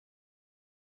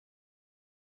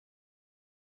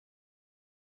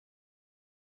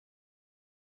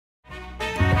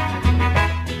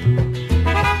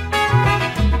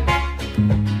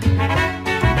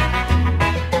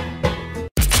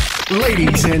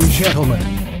Ladies and gentlemen,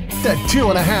 the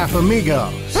 2.5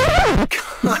 Amigos.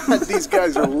 God, these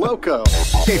guys are loco.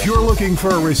 If you're looking for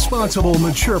a responsible,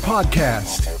 mature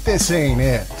podcast, this ain't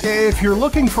it. If you're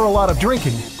looking for a lot of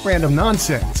drinking, random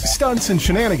nonsense, stunts and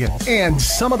shenanigans, and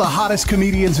some of the hottest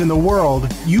comedians in the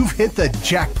world, you've hit the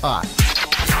jackpot.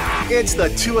 It's the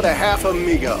 2.5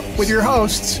 Amigo with your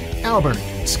hosts, Albert,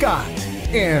 Scott,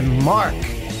 and Mark.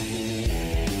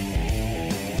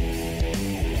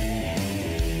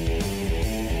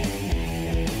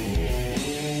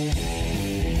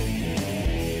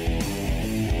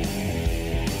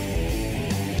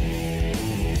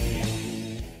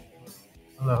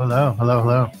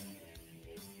 Hello.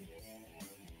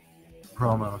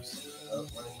 Promos.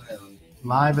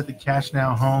 Live at the Cash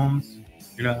Now Homes.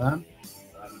 You're not on?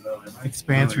 I don't know.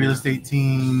 Expanse Real Estate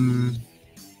Team.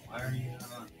 Why are you not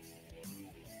on?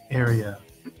 Area.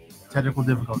 Technical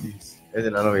difficulties. Is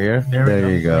it not over here? There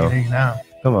you go. Now.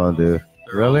 Come on, dude.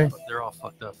 Really? They're all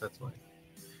fucked up. That's why.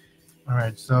 All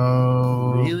right,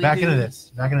 so Really, back dude? into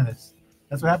this.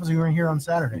 That's what happens when we're here on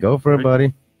Saturday. Go for it,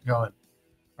 buddy. Going.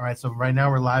 All right, so right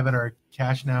now we're live at our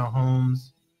Cash Now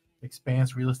Homes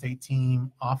Expanse Real Estate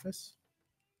Team office.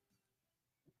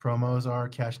 Promos are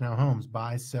Cash Now Homes.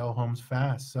 Buy, sell homes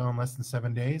fast. Sell in less than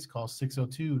 7 days. Call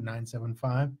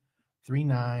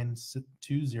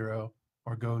 602-975-3920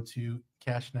 or go to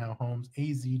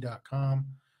cashnowhomesaz.com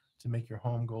to make your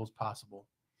home goals possible.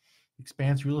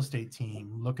 Expanse Real Estate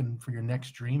Team. Looking for your next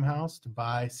dream house to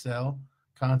buy, sell?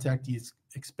 Contact the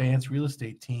Expanse Real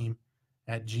Estate Team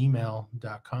at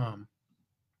gmail.com.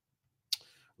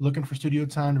 Looking for studio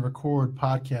time to record,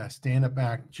 podcast, stand-up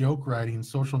act, joke writing,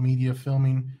 social media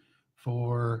filming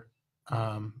for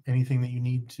anything that you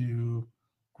need to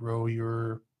grow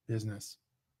your business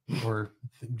or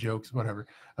jokes, whatever.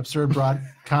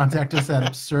 Contact us at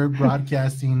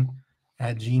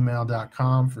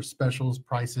absurdbroadcasting@gmail.com for specials,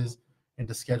 prices, and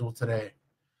to schedule today.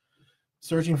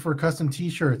 Searching for custom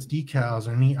t-shirts, decals,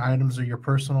 or any items of your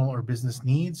personal or business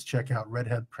needs, check out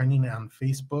Redhead Printing on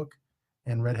Facebook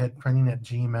and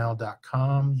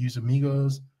redheadprinting@gmail.com. Use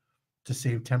Amigos to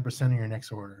save 10% of your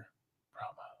next order.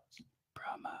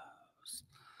 Promos.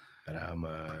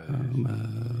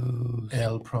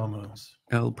 El Promos.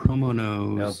 El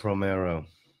Promonos. El Promero.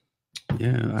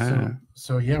 Yeah.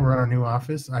 So yeah, we're in our new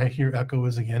office. I hear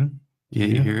echoes again. Yeah,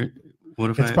 you hear it?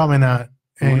 What if It's probably not.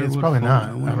 It's probably not. I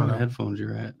I wonder don't what know. headphones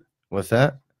you're at. What's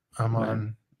that? I'm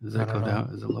on. Does I that don't go know. down?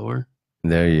 Is it lower?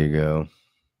 There you go.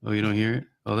 Oh, you don't hear it?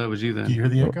 Oh, that was you then. Do you hear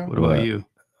the echo? What about you?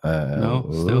 No,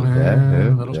 still?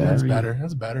 A little bit. That's that. better.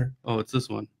 That's better. Oh, it's this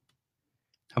one.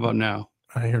 How about now?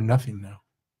 I hear nothing now.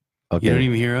 Okay. You don't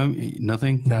even hear them?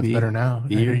 Nothing? That's Me? better now.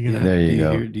 You I hear hear, you yeah. now. There you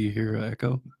go. Do you hear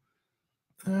echo?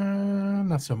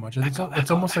 Not so much. It's Echo,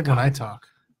 almost like when I talk.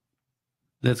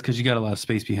 That's because you got a lot of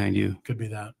space behind you. Could be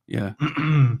that. Yeah.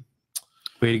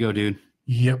 Way to go, dude.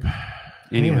 Yep.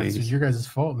 Anyways. It's your guys'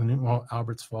 fault.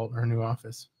 Albert's fault. Our new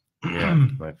office. Yeah,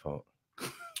 my fault.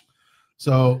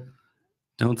 So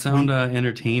Don't sound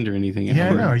entertained or anything. yeah,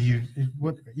 Albert. no. Are you?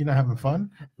 What? You not having fun?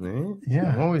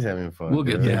 Yeah. I'm always having fun. We'll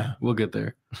get dude. there. Yeah. We'll get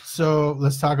there. So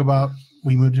let's talk about.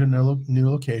 We moved to a new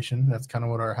location. That's kind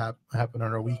of what happened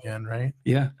on our weekend, right?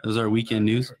 Yeah. That was our weekend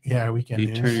news. Yeah, our weekend You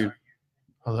news. turn your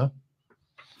Hello.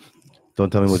 Don't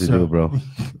tell me what to do, bro.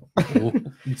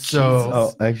 So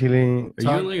Oh, actually, Are you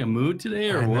in like a mood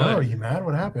today or I what? know, are you mad?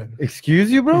 What happened?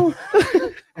 excuse you, bro.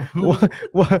 Why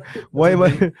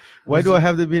do I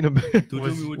have to be in a Don't tell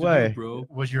me what why? to do, bro.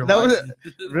 Was your That light, was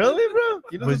really, bro?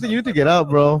 You know something you need to get out,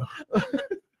 bro.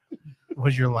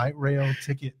 was your light rail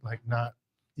ticket like not?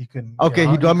 You couldn't. Okay, get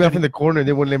he on? dropped me off in the corner and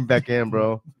they wouldn't let me back in,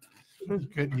 bro.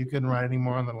 You couldn't ride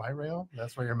anymore on the light rail.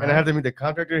 That's why you're mad. And I have to meet the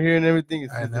contractor here and everything.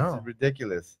 I know. It's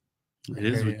ridiculous. It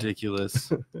is hear you.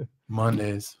 ridiculous.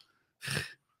 Mondays.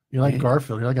 You're like Yeah.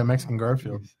 Garfield. You're like a Mexican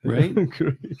Garfield. Right?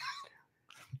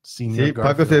 Senior See,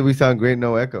 Garfield. Paco said we sound great,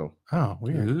 no echo. Oh,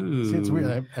 weird. Ooh. See, it's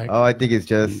weird. Oh, I think it's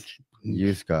just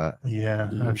you, Scott. Yeah,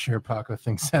 I'm sure Paco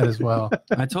thinks that as well.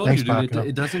 I told Thanks, you, dude, Paco.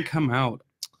 it doesn't come out.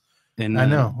 In, I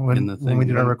know. in the When we thing.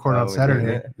 did our record on Oh, we Saturday,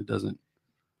 did. It doesn't.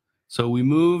 So we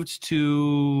moved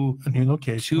to a new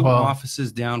location. 2 Well,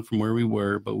 offices down from where we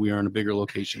were, but we are in a bigger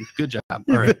location. Good job. All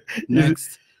right.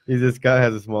 Next. He said Scott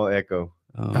has a small echo.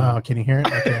 Oh, can you hear it?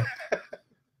 Okay.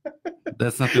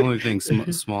 That's not the only thing small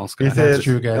He Scott. That's said,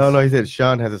 true, guys. Oh no, he said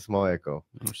Sean has a small echo.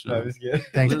 Oh, shit. No, I'm just kidding.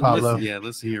 Thanks, Pablo.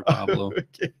 Listen here, Pablo.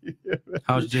 Okay.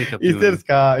 How's Jacob He doing? said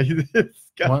Scott. He said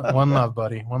Scott. One love,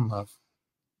 buddy. One love.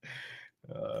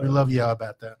 We love you all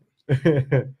about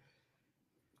that.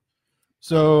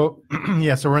 So,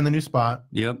 yeah, so we're in the new spot.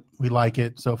 Yep. We like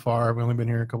it so far. We've only been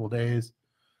here a couple days.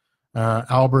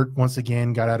 Albert once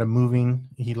again got out of moving.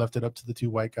 He left it up to the 2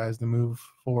 white guys to move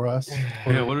for us.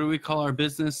 Yeah, what do we call our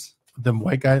business? The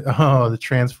white guys. Oh, the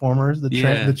Transformers. The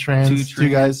trans. Two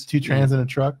guys. Two trans in a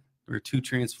truck. Or 2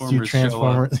 Transformers. Show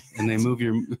up and they move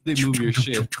your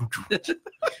shit.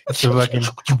 So fucking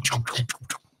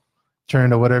turn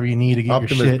to whatever you need to get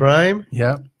Optimus your shit. Prime.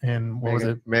 Yep. And what was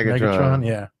it? Megatron.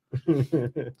 Yeah.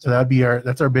 So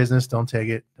that's our business. Don't take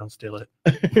it. Don't steal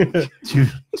it.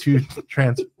 two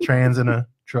trans in a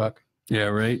truck. Yeah,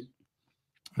 right.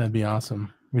 That'd be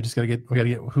awesome. We gotta get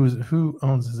who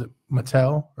owns, is it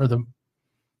Mattel or the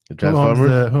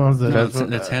Transformers? who owns the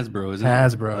That's Hasbro, isn't it?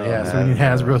 Hasbro, yeah. So we need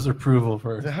Hasbro's approval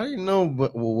first. How do you know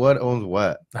what owns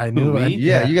what? I knew Me? it.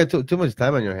 Yeah, you got too much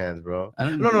time on your hands, bro.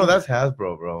 No, That's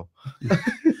Hasbro, bro.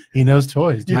 He knows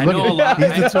toys. Dude, I look know at- a lot.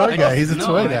 He's the toy guy. He's a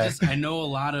toy guy. I know a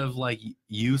lot of like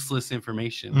useless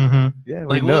information. Mm-hmm. Yeah,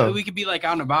 Like we know. we could be like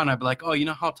out and about, and I'd be like, "Oh, you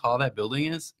know how tall that building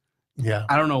is?" Yeah,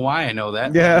 I don't know why I know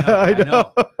that. Yeah, I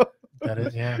know. that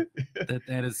is. Yeah,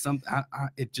 That is something.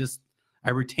 I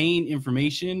retain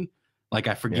information. Like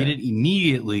I forget it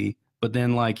immediately, but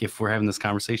then like if we're having this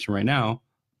conversation right now,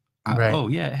 Right. oh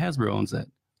yeah, Hasbro owns that.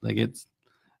 Like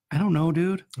I don't know,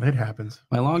 dude. it happens.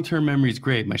 My long-term memory is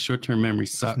great. My short-term memory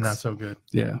It's sucks. not so good.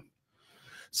 Yeah.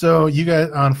 So you guys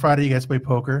on Friday, you guys play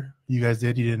poker. You guys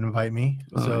did. You didn't invite me,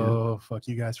 Oh, so fuck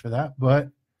you guys for that. But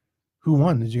who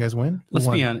won? Did you guys win? Who Let's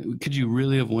won? be honest. Could you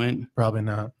really have went? Probably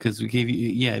not. Because we gave you.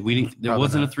 Yeah, we didn't. There Probably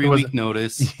wasn't not. a 3-week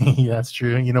notice. Yeah, that's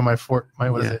true. You know, my what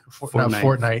is Yeah, it? Not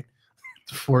Fortnite.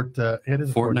 It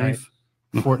is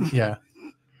Fortnite. Yeah.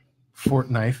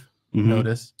 Fortnite Mhm.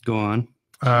 notice. Go on.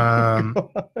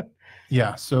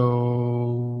 Yeah.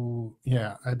 So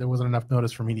yeah, there wasn't enough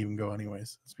notice for me to even go.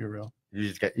 Anyways, let's be real. You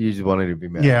just wanted to be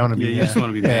mad. Yeah, I want to be. Yeah, you mad. just want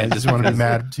to be Yeah, mad. I just want to be because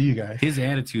mad to you guys. His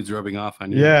attitude's rubbing off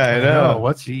on you. Yeah, I know.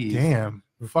 What's Jeez. damn?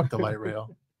 Fuck the light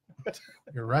rail.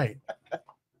 You're right.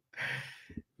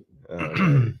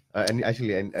 And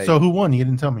actually, So who won? You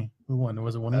didn't tell me. Who won?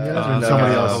 Was it one of you guys or no,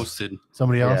 somebody no. else? Hosted.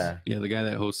 Somebody else? yeah, Yeah, the guy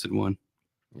that hosted won.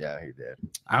 yeah, he did.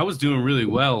 I was doing really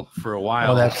well for a while.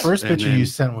 Well, that first and picture then- you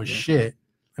sent was shit.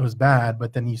 It was bad,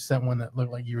 but then you sent one that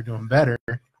looked like you were doing better.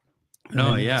 And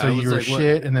No, then- yeah. So I you was were like, what-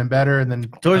 shit, and then better, and then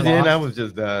Towards the end, I lost was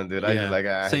just done, dude. I Yeah. just like,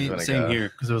 I just Same wanna same go. here.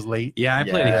 because it was late. Yeah, I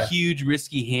played Yeah. a huge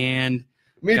risky hand.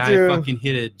 Me Guy too. fucking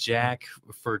hit a jack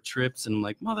for trips, and I'm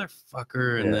like,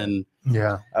 motherfucker. And Yeah. then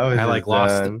Yeah. I I like just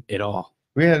lost done. it all.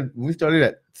 We started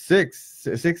at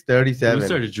 6:37. We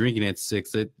started drinking at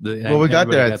 6. Well, we got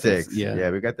there everybody at 6. Yeah. Yeah,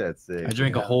 we got there at 6. I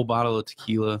drank a Yeah. whole bottle of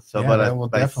tequila. So Yeah, about that will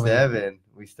by definitely- 7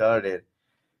 we started,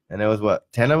 and it was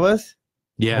what 10 of us.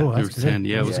 Yeah, Oh, there that's was good. 10.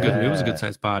 Yeah, it was good. It was a Yeah. good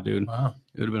sized pod, dude. Wow.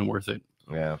 It would have been worth it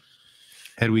Yeah,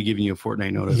 had we given you a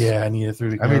fortnight notice. Yeah, I needed 3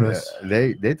 week I mean notice.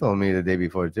 they told me the day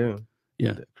before too.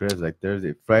 Yeah. Chris like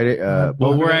Thursday, Friday.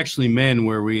 Well, we're actually men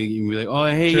where we like, oh,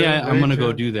 hey, True, yeah, I'm very gonna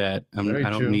go true. do that. I Very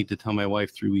don't true. need to tell my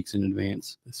wife 3 weeks in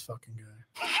advance. This fucking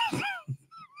guy.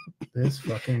 This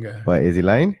fucking guy. What is he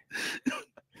lying?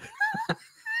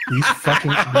 These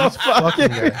fucking guys.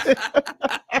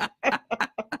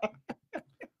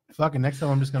 Fucking next time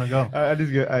I'm just gonna go. I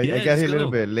just go. I Yeah, got just here a little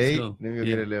go. bit late. Let's go. Let me go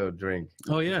Yeah. get a little drink.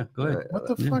 Oh yeah, go ahead. What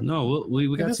the Yeah, fuck? no, we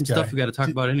Look at got this some guy. stuff we got to talk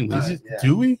about anyways. Is it- Yeah.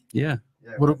 Do we? Yeah,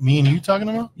 What me and you talking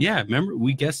about? yeah. Remember,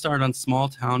 we guest starred on Small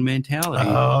Town Mentality.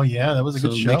 Oh yeah, that was a so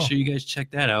good show. make sure you guys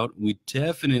check that out. We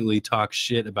definitely talk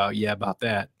shit about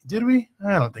that. Did we?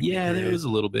 I don't think. Yeah, we there did. was a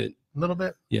little bit. a little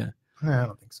bit. Yeah. Nah, I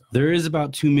don't think so. There is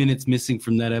about 2 minutes missing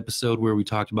from that episode where we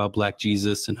talked about Black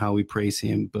Jesus and how we praise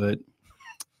him, but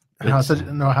How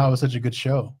it was such a good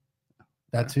show.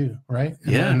 That too, right?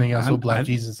 Yeah, And then also I'm- Black I'm-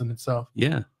 Jesus in itself.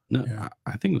 yeah, no, Yeah.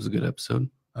 I think it was a good episode.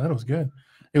 I thought it was good.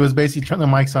 It was basically turn the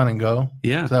mics on and go.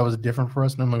 Yeah, So that was different for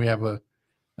us. Normally we have an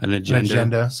agenda,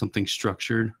 agenda. something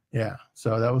structured.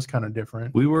 so that was kind of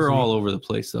different. We were So all over the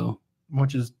place though.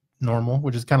 which is normal,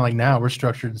 which is kind of like now we're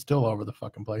structured and still all over the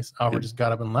fucking place. Albert Yep. just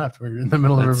got up and left. We're in the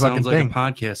middle of That a fucking sounds like thing. a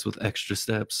podcast with extra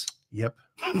steps. Yep.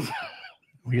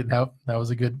 That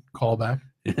was a good callback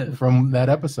from that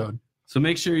episode. So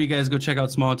make sure you guys go check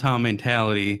out Small Town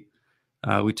Mentality.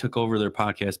 We took over their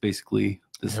podcast basically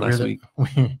this Yeah, last week.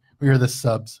 we were the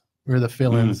subs. We were the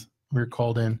fill-ins. We were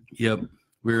called in. Yep.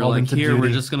 We were Called like, into here, we're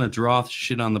duty. just going to draw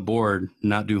shit on the board,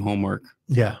 not do homework.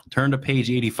 Yeah. Turn to page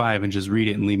 85 and just read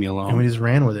it and leave me And we alone. just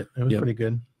ran with it. It was Yep. pretty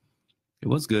good. It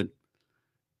was good.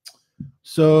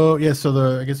 So yeah,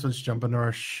 I guess let's jump into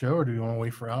our show, or do you want to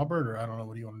wait for Albert, or I don't know,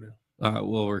 what do you want to do?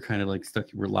 Well, we're kind of like stuck.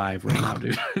 We're live right now,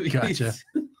 dude. Gotcha.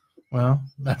 Well,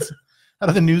 that's how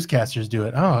do the newscasters do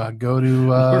it? Oh, go to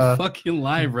We're fucking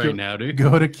live right go- now, dude.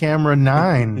 go to camera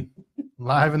 9,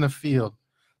 live in the field.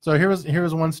 So here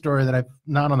was one story that I've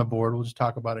not on the board. We'll just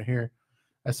talk about it here.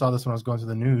 I saw this when I was going to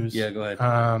the news. Yeah, go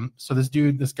ahead. So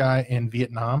this guy in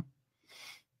Vietnam,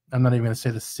 I'm not even going to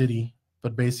say the city,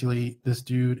 but basically this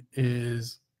dude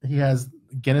he has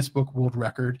Guinness Book World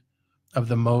Record of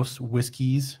the most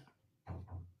whiskeys,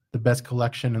 the best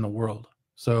collection in the world.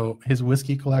 So his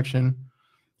whiskey collection,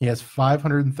 he has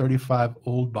 535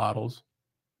 old bottles.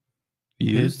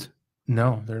 Used?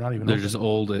 No, they're not even. They're open. just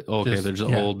old. Okay, they're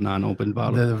just old, non-open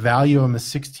bottles. The value of them is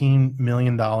 $16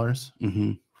 million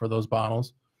For those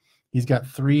bottles. He's got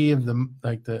 3 of them.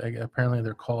 Apparently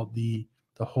they're called the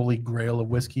Holy Grail of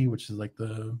whiskey, which is like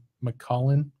the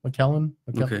McKellen.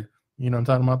 Okay. You know what I'm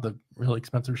talking about? The really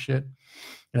expensive shit.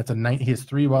 And he has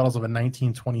 3 bottles of a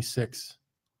 1926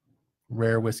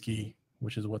 rare whiskey,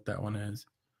 which is what that one is.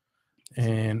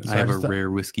 And so I have a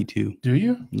rare whiskey too. Do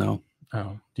you? No.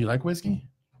 Oh, do you like whiskey?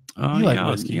 Oh, you yeah,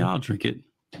 like whiskey? Yeah, I'll drink it.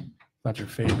 Not your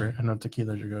favorite. I know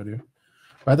tequila's your go-to.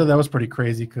 But I thought that was pretty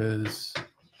crazy because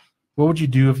what would you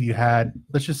do if you had,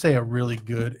 let's just say, a really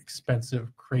good, expensive,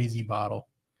 crazy bottle?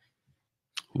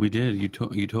 We did.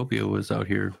 Utopia was out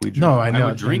here. I know. I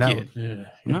would drink it.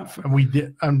 Yeah. We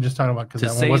did. I'm just talking about because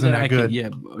that one wasn't that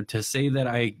good. To say that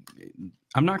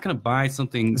I'm not gonna buy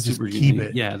something Just super keep unique.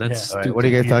 it. Yeah, that's. All right, what are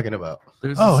you guys talking about?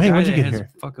 There's Oh, this hey, guy what'd you that get has here?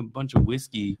 a fucking bunch of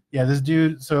whiskey. Yeah, this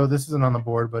dude. So this isn't on the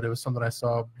board, but it was something I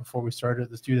saw before we started.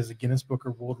 This dude has a Guinness Book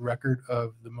of World Record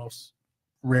of the most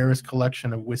rarest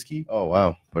collection of whiskey. Oh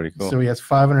wow, pretty cool. So he has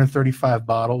 535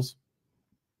 bottles.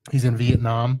 He's in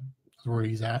Vietnam, is where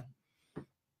he's at.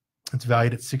 It's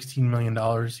valued at $16 million.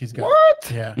 He's got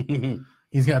What? Yeah,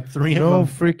 he's got 3 of No them.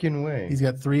 freaking way. He's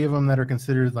got 3 of them that are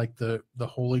considered like the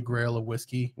holy grail of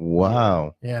whiskey.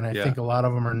 Wow. Yeah, and I think a lot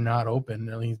of them are not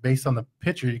open. I mean, based on the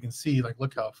picture, you can see like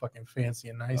look how fucking fancy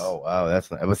and nice. Oh wow, that's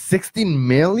it was 16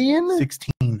 million.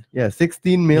 16. Yeah,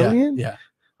 16 million. Yeah.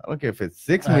 I don't care if it's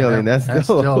 6 million. That's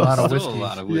still a lot of Still whiskey. a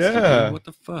lot of whiskey. Yeah. Dude. What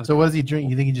the fuck? So what does he drink?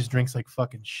 You think he just drinks like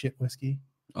fucking shit whiskey?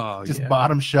 Oh, Just yeah.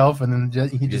 bottom shelf, and then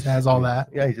he just has all that.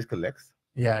 Yeah, he just collects.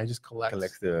 Yeah, he just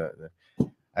collects. The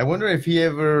I wonder if he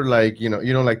ever like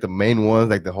like the main ones,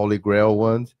 like the Holy Grail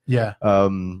ones. Yeah.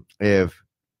 If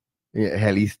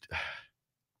at least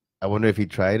I wonder if he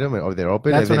tried them or they're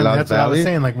open. That's if they what lost that's what I was value.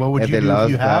 saying. Like, what would If you they do if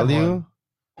lost you had value. one?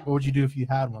 What would you do if you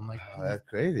had one? Like, Oh, that's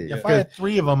crazy. if I had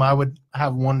 3 of them, I would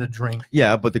have one to drink.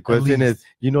 Yeah, but the question least.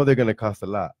 is, they're gonna cost a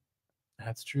lot.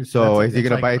 That's true. So that's is he it's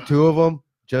gonna like- buy 2 of them?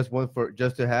 Just one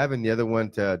just to have, and the other one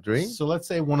to drink. So let's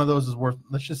say one of those is worth.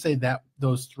 Let's just say that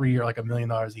those 3 are like $1 million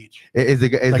each. Is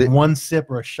Like it? one sip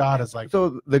or a shot is like.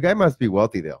 So the guy must be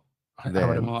wealthy though. I would,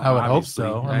 then- Well, I would hope obviously,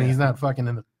 so. I yeah. mean, he's not fucking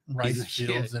in the rice He's-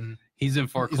 fields and. He's in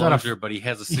He's not a- foreclosure, but he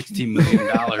has a $16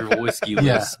 million whiskey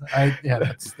Yeah,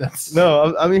 list. that's.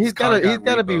 No, I mean he's car gotta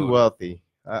got be repoed. wealtly.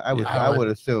 I Yeah, would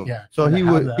assume. yeah, So to he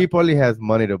have would. that. He probably has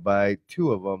money to buy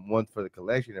 2 of them, one for the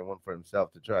collection and one for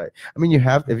himself to try. I mean,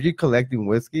 if you're collecting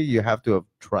whiskey, you have to have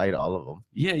tried all of them.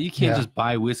 Yeah, you can't Yeah. just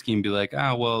buy whiskey and be like,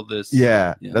 well, this.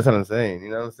 Yeah, Yeah. that's what I'm saying. You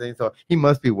know what I'm saying? So he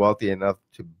must be wealthy enough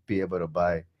to be able to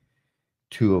buy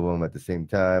 2 of them at the same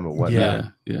time or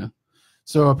whatnot. Yeah.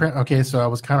 So apparently, okay, so I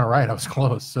was kind of right. I was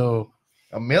close. So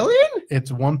 $1 million?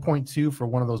 it's 1.2 for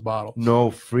one of those bottles. No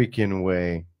freaking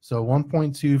way. So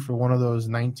 1.2 for one of those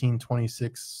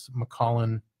 1926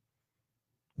 Macallan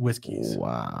whiskeys.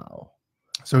 Wow.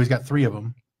 So he's got 3 of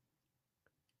them.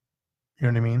 You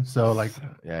know what I mean? So like,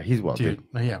 Yeah, he's wealthy. dude,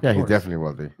 yeah, of Yeah, he's course. definitely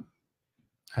wealthy.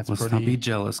 That's Let's pretty. not be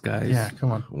jealous, guys. Yeah,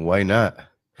 come on. Why not?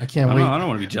 I can't I wait. don't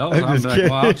want to be jealous. I'm I'm just like,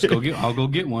 well, kidding. I'll go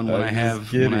get one when I'm I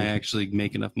just kidding. actually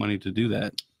make enough money to do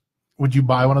that. Would you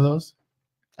buy one of those?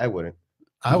 I wouldn't.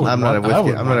 I would. I'm not a want- I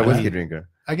whiskey. would I'm not a want whiskey that. drinker.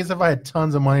 I guess if I had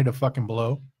tons of money to fucking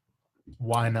blow,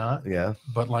 why not? Yeah.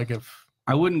 But like if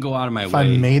I wouldn't go out of my if way.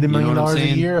 I made $1 You know million what I'm a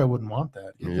saying? year, I wouldn't want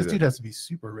that. Me This either. dude has to be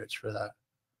super rich for that.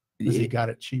 Because he got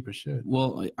it cheap as shit.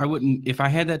 Well, I wouldn't. If I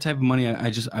had that type of money,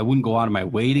 I wouldn't go out of my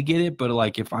way to get it. But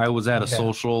like, if I was at a Yeah.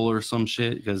 social or some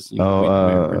shit, because we Oh,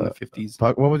 were in the 50s.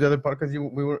 What was the other podcast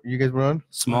you guys were on?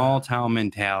 Small town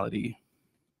mentality.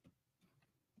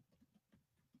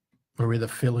 Where we're the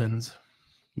fill-ins.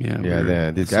 Yeah. Yeah,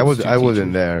 we're this I wasn't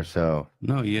substitute there, so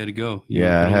teachers. No, you had to go. You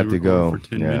Yeah, I could had only to go. record for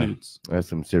 10 Yeah. minutes. I have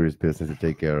some serious business to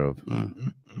take care of.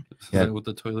 Is Yeah. that what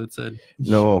the toilet said?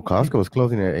 No, Costco was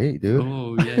closing at 8, dude.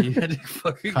 Oh yeah, you had to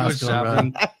fucking go Costco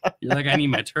shopping. You're like, I need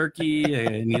my turkey.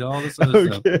 I need all this other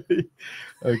stuff. Okay.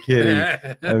 I'm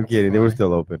kidding. I'm kidding. They were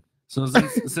still open. So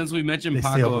since we mentioned They stay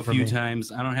Paco open a for few me.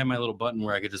 times, I don't have my little button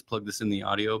where I could just plug this in the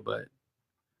audio, but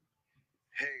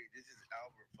Hey, this is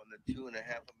Albert from the 2.5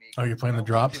 Amigos. Oh, you're playing the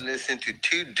drops? I listen to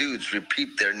 2 dudes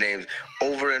repeat their names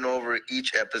over and over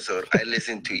each episode. I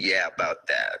listen to Yeah About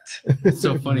That. it's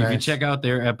so funny. If you Nice. check out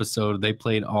their episode, they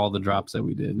played all the drops that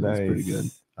we did. That's pretty good.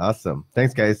 Awesome.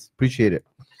 Thanks, guys. Appreciate it.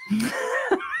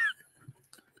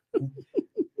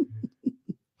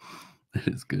 That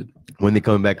is good. When they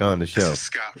coming back on the show? This is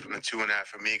Scott from the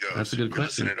 2.5 Amigos. That's a good We're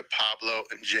question. listening to Pablo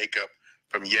and Jacob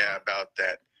from Yeah About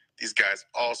That. These guys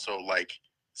also like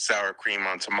sour cream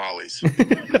on tamales.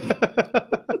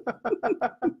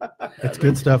 It's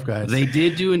good stuff, guys. They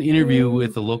did do an interview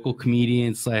with a local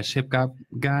comedian / hip hop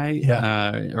guy,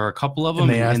 or a couple of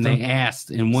them, and they asked,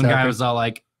 and one guy was all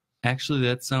like, "Actually,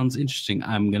 that sounds interesting.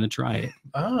 I'm gonna try it."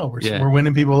 Oh, we're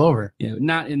winning people over. Yeah,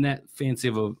 not in that fancy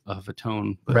of a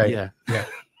tone, but right. Yeah.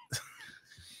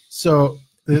 So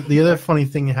the other funny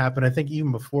thing that happened, I think,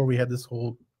 even before we had this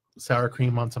whole sour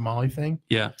cream on tamale thing,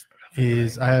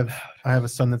 is I have a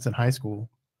son that's in high school,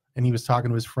 and he was talking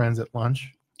to his friends at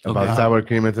lunch. About sour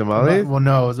cream and tamales? Well,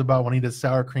 no, it was about when he does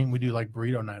sour cream. We do like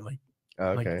burrito night, like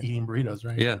eating burritos,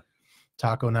 right? Yeah.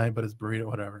 Taco night, but it's burrito,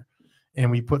 whatever.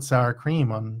 And we put sour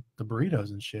cream on the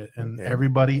burritos and shit. And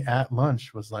everybody at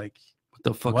lunch was like, "What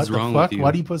the fuck is wrong with you?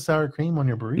 Why do you put sour cream on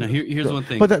your burrito?" Now, here's one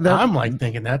thing. But I'm like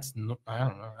thinking I don't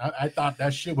know. I thought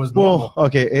that shit was normal. Well,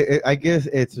 okay, I guess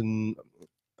it's normal.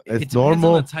 Depends on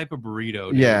the type of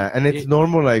burrito. Dude. Yeah, and it's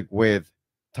normal like with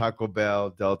Taco Bell,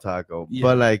 Del Taco,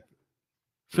 but like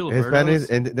Hispanics,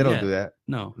 and they don't do that.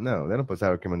 No, they don't put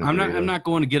sour cream on the burrito. I'm not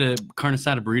going to get a carne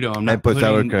asada burrito. I'm not putting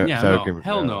sour cream.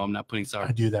 Hell no, I'm not putting sour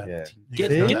cream. I do that. Yeah.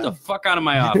 Get the fuck out of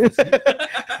my office.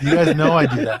 You guys know I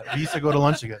do that. We used to go to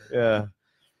lunch together. Yeah.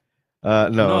 No.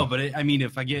 No, but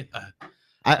if I get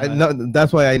no,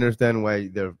 that's why I understand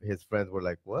why his friends were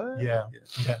like, "What?" Yeah.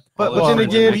 But then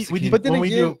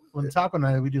again, when taco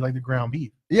night, we do like the ground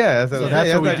beef. Yeah, so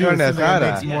that's what we do. It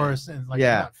makes more sense. Like,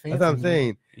 that's what I'm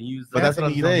saying. But that's what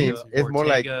I'm saying. It's more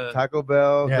like Taco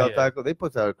Bell, Del Taco. They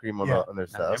put sour cream on their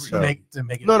stuff. To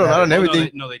make it not on everything.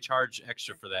 No, they charge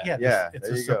extra for that. Yeah, it's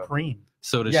a supreme.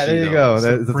 So does there you go.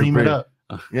 Supreme it up.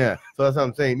 Yeah, so that's what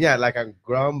I'm saying. Yeah, like a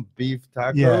ground beef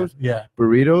tacos, yeah,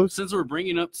 burritos. Since we're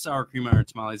bringing up sour cream on our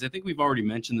tamales, I think we've already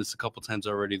mentioned this a couple times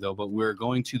already, though. But we're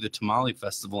going to the Tamale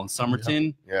Festival in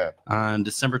Somerton, on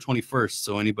December 21st.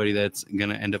 So anybody that's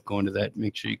gonna end up going to that,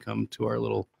 make sure you come to our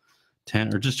little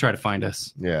tent, or just try to find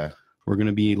us. Yeah, we're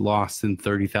gonna be lost in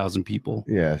 30,000 people.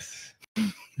 Yes,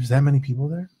 there's that many people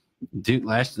there. Dude,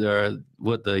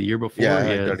 the year before?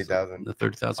 Yeah, 30,000. The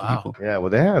 30,000 people. Yeah, well,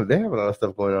 they have a lot of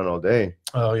stuff going on all day.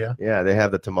 Oh yeah. Yeah, they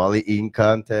have the tamale eating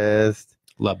contest.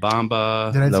 La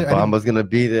Bamba. La Bamba's gonna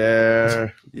be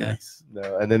there. Yes.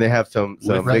 No, and then they have some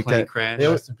big time. They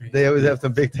always have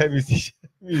some big time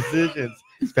musicians,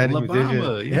 Spanish La musicians.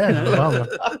 Bamba, yeah, La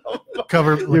Bamba.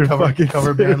 cover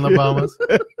band La Bambas.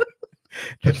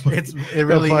 It's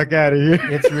really fuck out of here.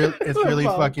 It's really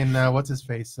fucking what's his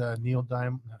face? Neil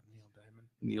Diamond.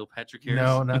 Neil Patrick Harris.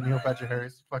 No, not Neil Patrick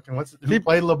Harris. Fucking who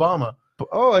played La Bamba?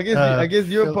 Oh, I guess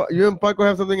you and Paco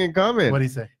have something in common. What did he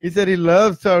say? He said he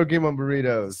loves sour cream on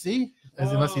burritos. See,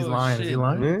 unless he's lying. Shit. Is he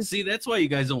lying? Hmm? See, that's why you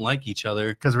guys don't like each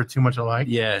other. Because we're too much alike.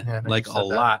 Yeah, like a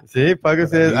lot. See, Paco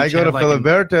says I go to like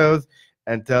Filiberto's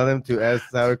and tell them to add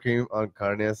sour cream on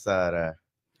carne asada.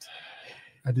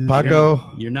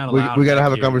 Paco, you're not allowed. We gotta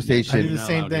have a conversation. I do the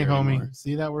same thing, homie.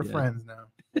 See that we're friends now.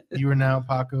 You are now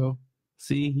Paco.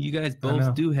 See, you guys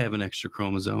both do have an extra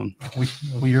chromosome.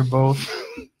 We are both.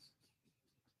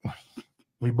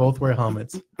 We both wear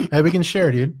helmets. Hey, we can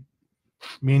share, dude.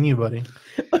 Me and you, buddy.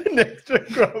 An extra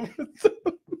chromosome.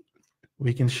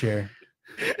 We can share.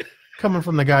 Coming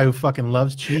from the guy who fucking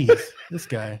loves cheese. This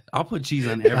guy. I'll put cheese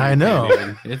on everything. I know.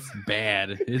 Dude. It's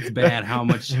bad. It's bad how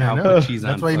much cheese on.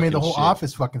 That's why he made the whole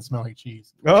office fucking smell like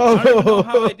cheese. Oh, I don't know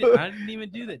how I didn't even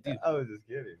do that, dude. I was just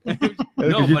kidding.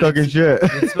 No, you talking shit.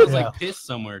 It smells like piss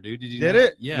somewhere, dude. Did you? Did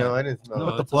it? Yeah. No, I didn't smell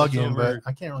it. Put the plug in, but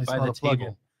I can't really smell the plug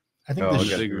in. I think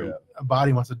a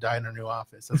body wants to die in her new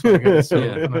office. That's what I got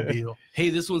to deal. Hey,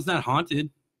 this one's not haunted.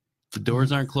 The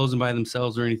doors aren't closing by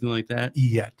themselves or anything like that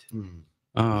yet.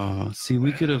 See,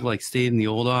 we could have stayed in the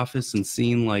old office and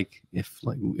seen if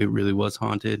it really was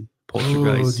haunted.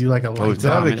 Poltergeist. Do you like a lights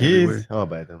out? The keys? Oh,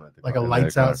 but like a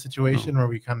lights out situation where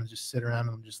we kind of just sit around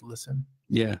and just listen.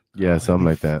 Yeah. Yeah, something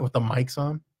like that. With the mics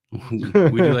on. We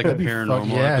do like a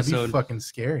paranormal episode. It'd be fucking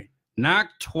scary. Knock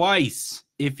twice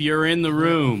if you're in the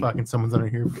room. Fucking someone's under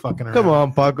here fucking around. Come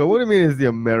on, Paco. What do you mean is the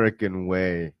American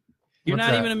way? You're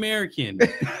not even American.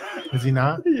 Is he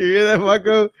not? You hear that,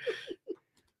 Paco?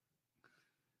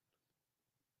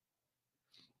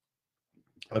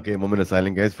 Okay, moment of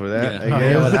silence, guys, for that.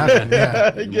 Yeah, what happened?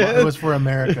 Yeah. It was for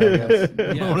America, I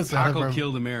guess. Yeah, Paco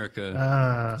killed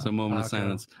America. So moment of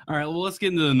silence. All right, well, let's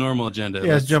get into the normal agenda.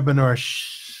 Yeah, let's jump into our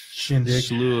shindig.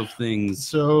 Slew of things.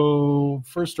 So,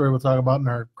 first story we'll talk about in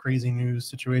our crazy news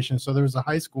situation. So, there was a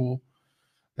high school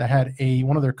that had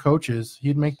one of their coaches.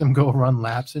 He'd make them go run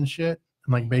laps and shit,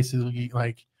 and like basically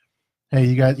like, hey,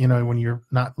 you guys, when you're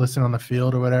not listening on the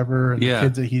field or whatever, and the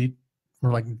kids that he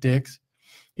were like dicks.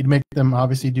 He'd make them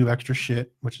obviously do extra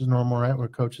shit, which is normal, right?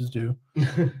 What coaches do.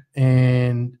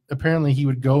 And apparently he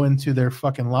would go into their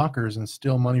fucking lockers and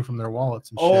steal money from their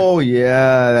wallets and shit. Oh,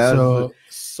 yeah. So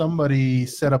somebody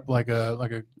set up like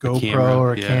a GoPro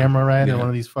or a camera, right? Or one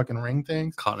of these fucking ring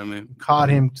things. Caught him.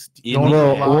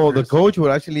 Well, the coach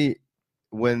would actually,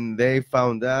 when they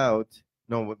found out,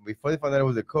 before they found out it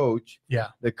was the coach,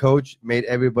 the coach made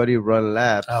everybody run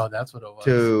laps. Oh, that's what it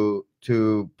was.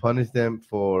 To punish them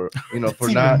for for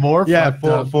even not more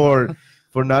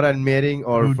for not admitting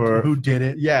or who did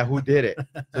it. Yeah, who did it.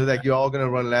 So like you're all gonna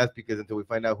run laps until we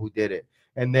find out who did it.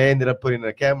 And they ended up putting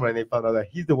a camera and they found out that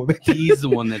he's the one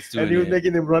that's doing it. And he was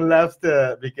making them run laps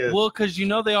because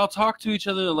they all talk to each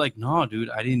other like, no,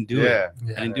 dude, I didn't do it.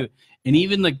 I didn't do it. And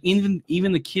even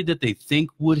the kid that they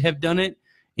think would have done it,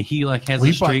 he like has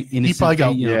a straight innocent.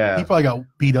 He probably got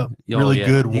beat up really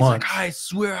good He's once. Like, I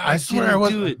swear I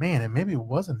wasn't do it. Man, and maybe it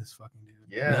wasn't this fucking dude.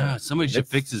 Yeah, somebody should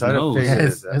fix his nose.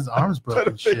 His arm's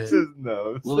broken. Shit. Fix his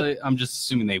nose. Well, I'm just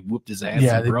assuming they whooped his ass.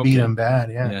 Yeah, and they beat him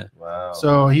bad. Yeah. Wow.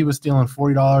 So he was stealing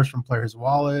 $40 from players'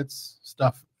 wallets,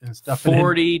 stuff.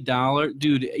 $40,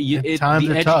 dude. The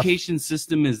education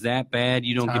system is that bad.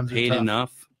 You don't get paid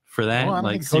enough for that. Well, I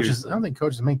don't think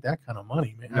coaches make that kind of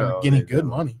money, man. No, getting good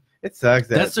money. It sucks.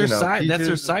 That's their side. That's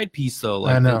their side piece, though.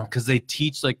 Like, I know, because they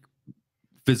teach like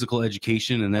physical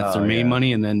education, and that's their main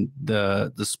money. And then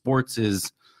the sports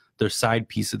is their side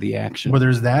piece of the action. Well,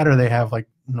 there's that, or they have like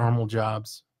normal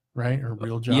jobs, right, or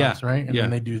real jobs, right, and then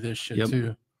they do this shit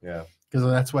too. Yeah, because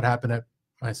that's what happened at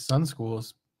my son's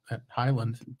schools at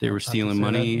Highland. They were stealing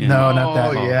money. No, not that.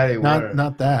 Oh yeah, they were.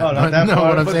 Not that. Oh, not that. No,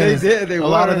 what I'm saying is a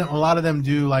lot of them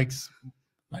do like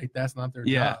that's not their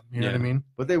job. You know what I mean?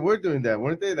 But they were doing that,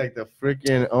 weren't they? Like the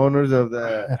freaking owners of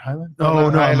the at Highland?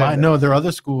 No, their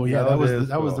other school. Yeah, that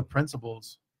was the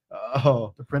principals.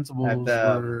 Oh, the principals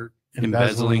were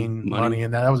embezzling money,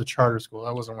 and that was a charter school.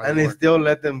 That wasn't. And they still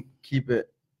let them keep it.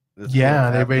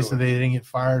 Yeah, they didn't get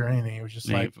fired or anything. It was just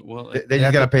like, well, they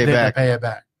just gotta pay it back. Pay it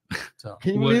back. So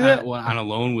can you believe that? On a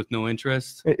loan with no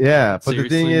interest? Yeah, but the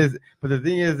thing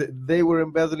is, they were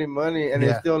embezzling money, and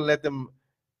they still let them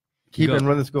keep and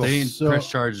run the school. They didn't press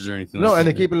charges or anything. No, and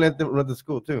they keep and let them run the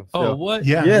school too. Oh, what?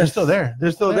 Yeah, they're still there.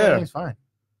 They're still there. It's fine.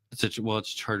 It's a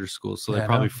charter school, so they're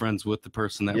probably friends with the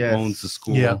person that owns the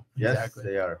school. Yeah, exactly.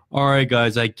 They are. All right,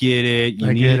 guys, I get it.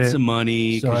 You needed some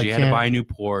money because you had to buy a new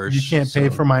Porsche. You can't pay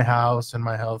for my house and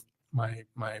my health, my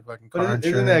fucking car insurance.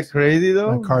 Isn't that crazy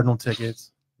though? My Cardinal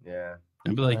tickets. Yeah.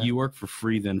 I'd be like, you work for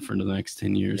free then for the next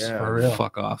 10 years. Yeah, for real.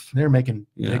 Fuck off. They're making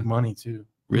big money too.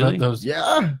 Really?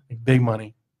 Big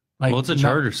money. Like, well, it's a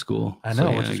charter school. I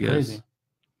know, which is crazy.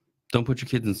 Don't put your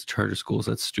kids in charter schools.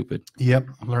 That's stupid. Yep.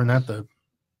 Learn that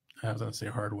I was going to say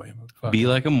hard way. Be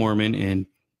like a Mormon and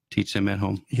teach them at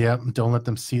home. Yep. Don't let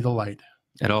them see the light.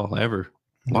 At all, ever.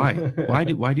 Why? Why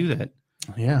do that?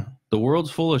 Yeah. The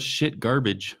world's full of shit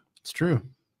garbage. It's true.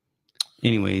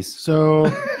 Anyways. So,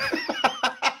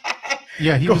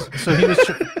 yeah, he was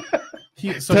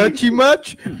touchy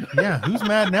much? Yeah, who's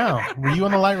mad now? Were you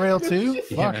on the light rail too?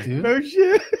 Fuck, dude. Oh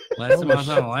shit. Last time I was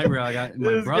on the light rail,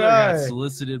 my brother got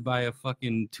solicited by a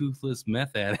fucking toothless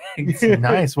meth addict.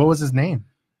 Nice. What was his name?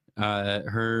 Yeah,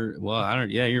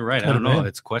 you're right. I don't know.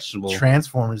 It's questionable.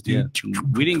 Transformers, dude. Yeah.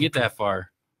 We didn't get that far.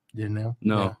 Didn't know?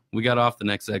 No. We got off the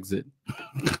next exit.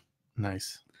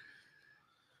 Nice.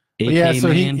 Yeah, so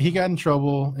he got in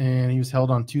trouble and he was held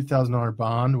on $2,000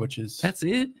 bond, which is that's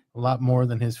it. A lot more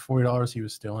than his $40 he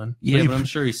was stealing. Yeah, but I'm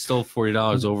sure he stole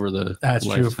 $40 over the. That's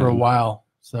true for a while.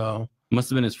 So must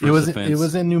have been his first offense. It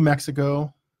was in New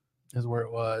Mexico, is where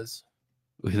it was.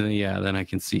 Yeah, then I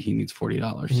can see he needs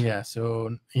 $40. Yeah,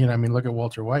 so look at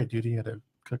Walter White, dude. He had to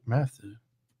cook meth to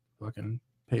fucking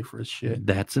pay for his shit.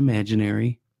 That's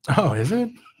imaginary. Oh, is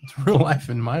it? It's real life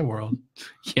in my world.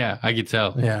 Yeah, I could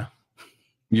tell. Yeah.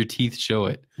 Your teeth show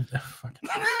it. Fucking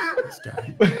this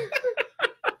guy.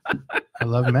 I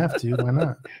love meth, dude. Why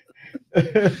not?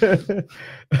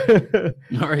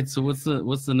 All right. So what's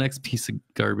the next piece of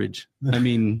garbage? I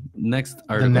mean, next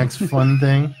article. The next fun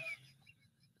thing.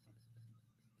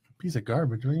 Piece of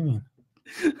garbage. What do you mean?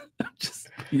 I'm just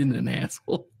being an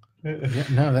asshole. Yeah,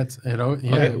 no, that's it. Yeah,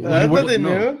 okay, that's nothing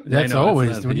new. That's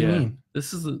always. What do you mean?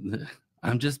 This is.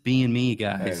 I'm just being me,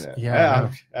 guys. Yeah.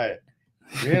 All right.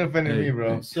 You ain't offended me,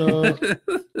 bro. So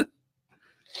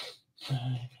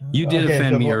you did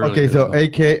offend me earlier. Okay, so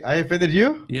AK, I offended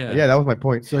you? Yeah. Yeah, that was my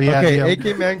point. So yeah. Okay,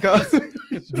 AK man cost.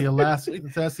 That's the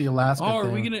Alaska. Oh, are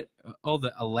thing. we gonna? Oh,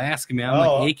 the Alaska man. I'm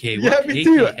like, AK. Yeah, me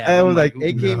too. I was like,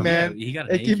 AK man. He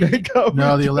got an AK man.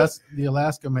 No, the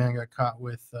Alaska man got caught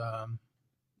with.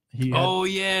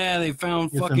 They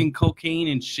found fucking cocaine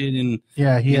and shit in.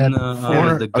 Yeah, he had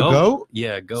the goat.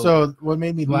 Yeah, goat. So what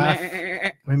made me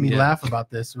laugh about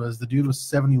this was the dude was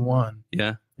 71. Yeah,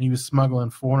 and he was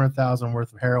smuggling 400,000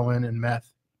 worth of heroin and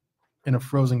meth in a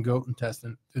frozen goat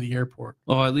intestine to the airport.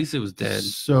 Oh, at least it was dead.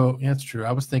 So yeah, that's true.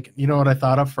 I was thinking, you know what I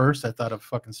thought of first? I thought of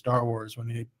fucking Star Wars when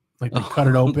they cut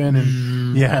it open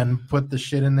and put the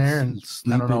shit in there, and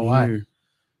I don't know why.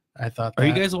 I thought. Are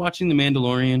you guys watching The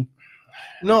Mandalorian?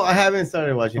 No, I haven't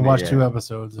started watching. I watched 2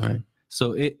 episodes. Right.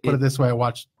 So put it this way: I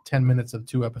watched 10 minutes of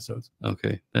 2 episodes.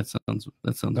 Okay, that sounds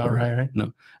all right.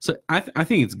 No, so I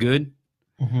think it's good.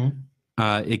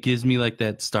 Mm-hmm. It gives me like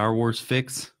that Star Wars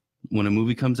fix when a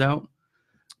movie comes out,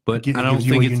 but I don't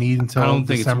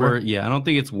think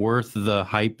it's worth the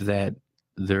hype that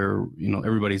they're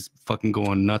everybody's fucking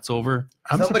going nuts over.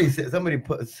 Somebody who said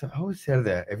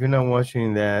that? If you're not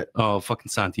watching that, fucking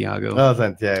Santiago. Oh,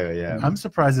 Santiago, yeah. I'm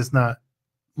surprised it's not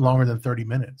longer than 30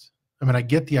 minutes. I mean, I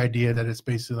get the idea that it's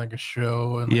basically like a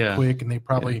show and quick, and they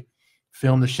probably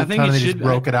filmed the shit ton and they just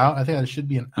broke it out. I think it should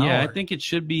be an hour. Yeah, I think it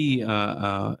should be an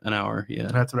hour. Yeah,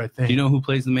 that's what I think. Do you know who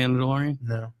plays the Mandalorian?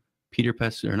 No. Pedro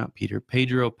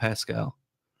Pascal.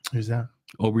 Who's that?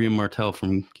 Oberyn Martell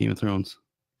from Game of Thrones.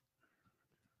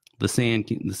 The Sand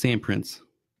Prince,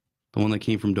 the one that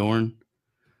came from Dorne.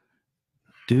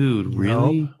 Dude,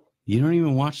 really? Nope. You don't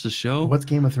even watch the show? What's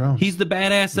Game of Thrones? He's the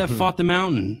badass that fought the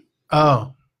mountain.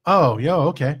 Oh,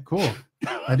 okay, cool.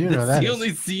 I do know that. That's the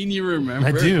only scene you remember.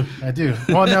 I do.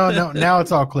 Well, no. Now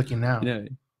it's all clicking now. Yeah,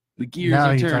 the gears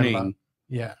are turning.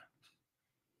 Yeah,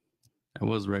 I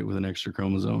was right with an extra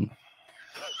chromosome.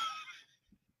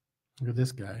 Look at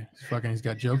this guy. He's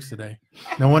got jokes today.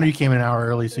 No wonder you came an hour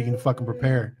early so you can fucking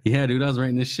prepare. Yeah, dude, I was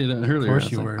writing this shit earlier. Of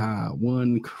course you were.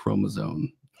 One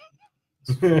chromosome.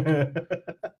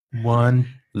 One.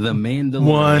 The Mandalorian.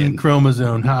 One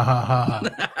chromosome. Ha ha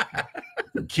ha.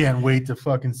 Can't wait to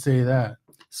fucking say that.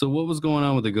 So what was going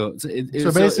on with the goat? So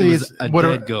basically, it's a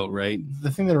dead goat, right? The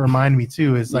thing that reminded me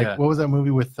too is what was that movie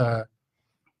with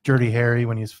Dirty Harry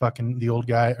when he was fucking the old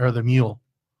guy or the mule?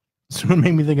 So it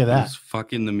made me think of that. He's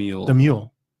fucking the mule. The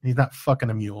mule. He's not fucking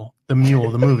a mule. The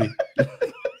mule, the movie.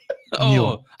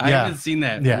 Mule. I haven't seen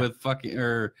that with fucking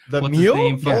or the what's mule. His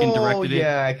name fucking directed it.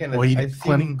 Yeah, I kind of. Well,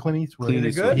 Clint Eastwood. It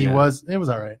was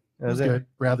all right. It was good.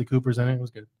 Bradley Cooper's in it. It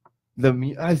was good.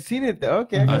 I've seen it.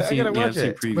 Okay, I gotta watch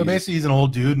it. But basically, he's an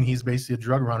old dude, and he's basically a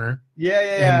drug runner.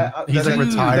 Yeah. He's like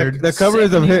retired. The cover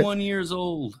is of him. 1 years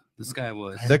old. This guy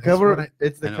was. The cover.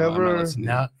 It's the cover.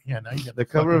 Now you got the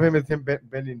cover of him is him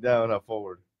bending down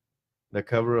forward. The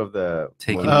cover of the.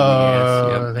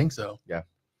 I think so. Yeah,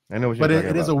 I know what you're talking about.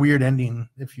 But it is a weird ending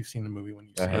if you've seen the movie when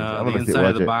you see it. The inside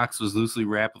of the box was loosely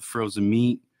wrapped with frozen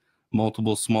meat,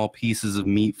 multiple small pieces of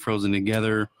meat frozen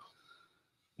together.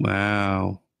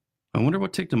 Wow. I wonder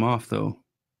what ticked him off, though.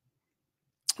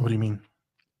 What do you mean?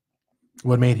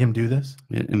 What made him do this?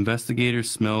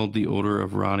 Investigators smelled the odor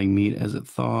of rotting meat as it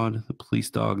thawed. The police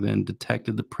dog then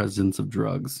detected the presence of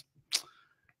drugs.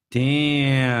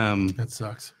 Damn. That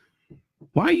sucks.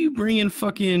 Why are you bringing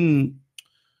fucking...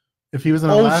 If he was in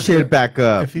Alaska, shit back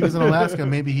up. If he was in Alaska,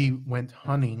 maybe he went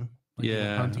hunting.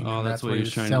 Hunting, that's what he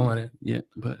was trying selling it. Yeah,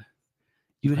 but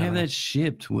you would have that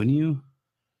shipped, wouldn't you?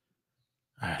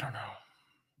 I don't know.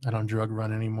 I don't drug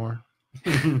run anymore.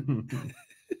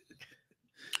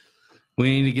 We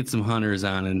need to get some hunters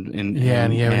on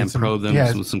and probe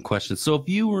them with some questions. So if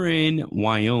you were in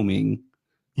Wyoming,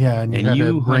 and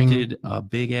you hunted a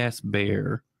big ass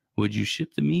bear, would you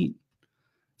ship the meat?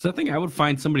 So I think I would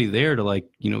find somebody there to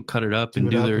cut it up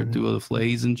and do the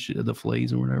fillets and the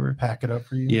fillets or whatever. Pack it up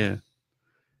for you. Yeah,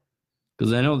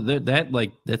 because I know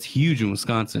that's huge in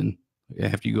Wisconsin.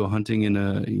 After you go hunting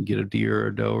and you get a deer or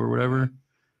a doe or whatever.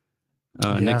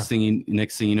 Next thing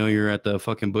you know, you're at the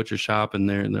fucking butcher shop and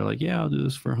they're like, yeah, I'll do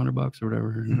this for $100 or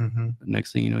whatever.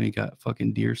 Next thing you know, you got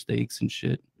fucking deer steaks and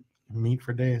shit. Meat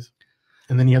for days.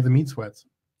 And then you have the meat sweats.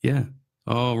 Yeah.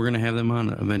 Oh, we're gonna have them on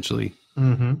eventually.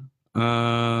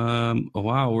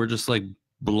 Wow, we're just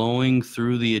blowing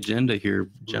through the agenda here,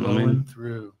 gentlemen. Blowing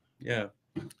through. Yeah.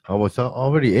 Oh, it's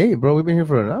already 8, bro. We've been here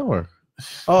for an hour.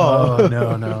 Oh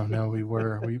no, we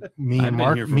were. Me and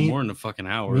Mark been here for more than a fucking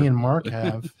hour. Me and Mark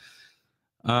have.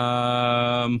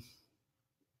 Paco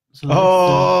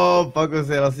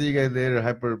said, "I'll see you guys later."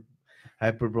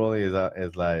 Hyperbole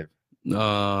is live.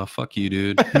 Fuck you,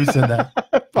 dude. Who said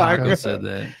that? Paco said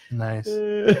that. Nice.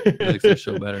 Makes the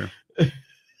show better.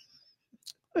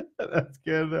 That's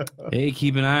good. Hey,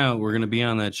 keep an eye out. We're gonna be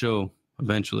on that show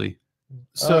eventually.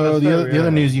 So the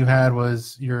other news you had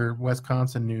was your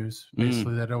Wisconsin news,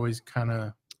 basically that always kind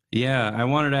of. Yeah, I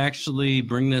wanted to actually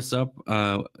bring this up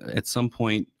at some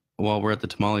point while we're at the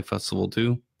Tamale Festival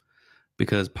too,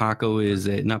 because Paco is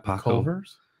not Paco.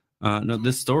 Culver's? No,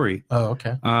 this story. Oh,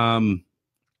 okay.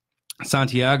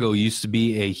 Santiago used to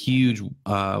be a huge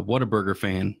Whataburger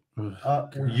fan.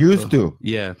 Used to.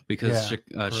 Yeah, because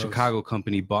Chicago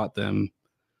company bought them.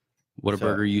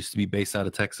 Whataburger used to be based out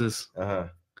of Texas.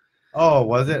 Oh,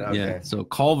 was it? Okay. Yeah. So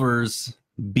Culver's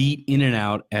beat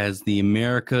In-N-Out as the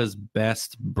America's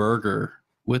best burger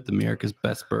with America's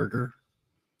best burger.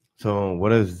 So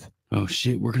what is? Oh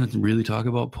shit, we're gonna really talk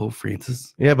about Pope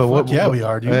Francis? Yeah, but what? Yeah, we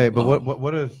are, dude. Hey, but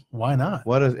what is? Why not?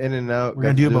 What is In-N-Out? We're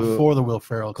gonna do it before the Will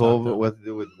Ferrell. Culver, what to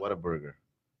do with Whataburger?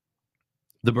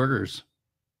 The burgers.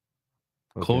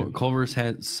 Okay. Culver's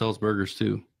sells burgers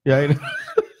too. Yeah, I know.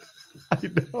 I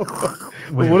know.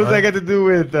 Wait, what does that got to do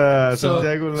with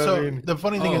Santiago? So the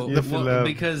funny thing is,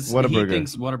 because he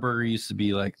thinks Whataburger used to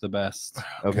be like the best.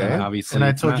 Okay, and obviously. And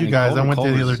I told you guys, I went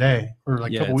there the other day, or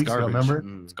like a couple weeks ago. Remember?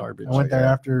 It's garbage. I went there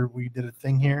after we did a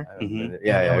thing here.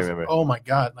 Yeah, I remember. Oh my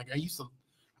god! Like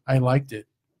I liked it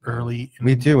early.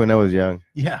 Me too. When I was young.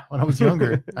 Yeah, when I was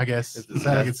younger, I guess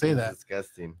I could say that.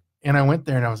 Disgusting. And I went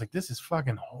there and I was like, this is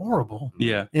fucking horrible.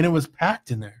 Yeah. And it was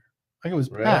packed in there. Like it was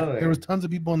packed. There was tons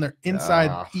of people in there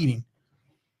inside eating.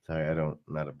 Sorry,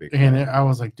 not a big fan. And I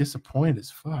was like disappointed as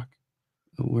fuck.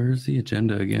 Where's the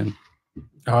agenda again?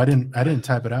 Oh, I didn't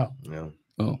type it out. No.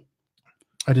 Oh.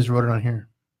 I just wrote it on here.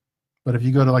 But if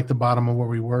you go to like the bottom of where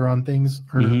we were on things,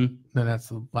 then that's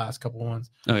the last couple ones.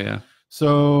 Oh yeah.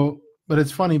 So, but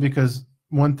it's funny because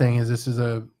one thing is this is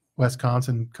a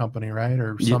Wisconsin company, right?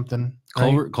 Or something.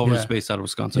 Culver's based out of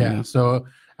Wisconsin. Yeah. So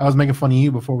I was making fun of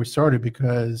you before we started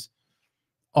because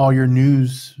all your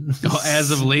news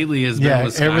as of lately has been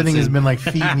Wisconsin. Everything has been like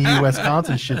feeding you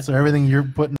Wisconsin shit. So everything you're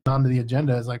putting onto the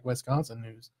agenda is like Wisconsin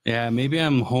news. Yeah, maybe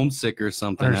I'm homesick or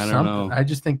something. I don't know. I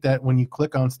just think that when you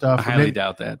click on stuff, I highly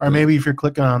doubt that. Or maybe if you're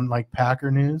clicking on like Packer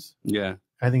news, yeah,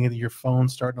 I think that your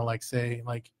phone's starting to like say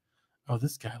like, oh,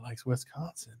 this guy likes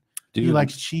Wisconsin. Dude. He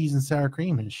likes cheese and sour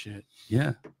cream and shit.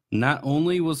 Yeah. Not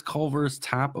only was Culver's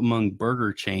top among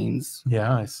burger chains.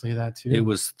 Yeah, I see that too. It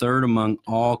was third among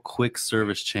all quick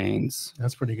service chains.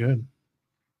 That's pretty good.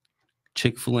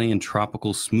 Chick-fil-A and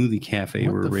Tropical Smoothie Cafe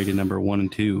were rated number 1 and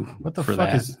 2. What the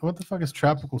fuck is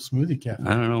Tropical Smoothie Cafe? I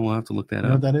don't know. We'll have to look that up. You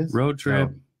know what that is? Road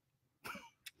trip.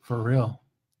 For real.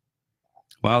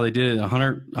 Wow, they did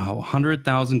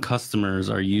 100,000 customers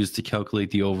are used to calculate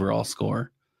the overall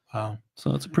score. Wow.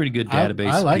 So it's a pretty good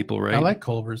database of people, right? I like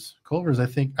Culver's. I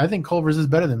think Culver's is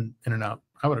better than In-N-Out.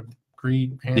 I would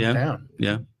agree hands down.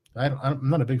 Yeah. I'm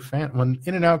not a big fan. When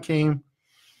In-N-Out came,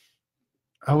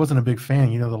 I wasn't a big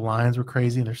fan. You know, the lines were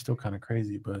crazy and they're still kind of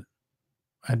crazy, but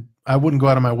I wouldn't go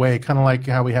out of my way. Kind of like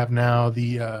how we have now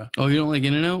the Oh, you don't like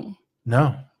In-N-Out?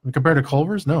 No. Compared to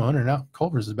Culver's? No, In-N-Out.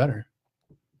 Culver's is better.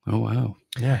 Oh wow.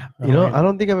 Yeah. You know, I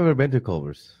don't think I've ever been to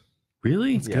Culver's.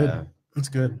 Really? It's good. It's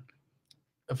good.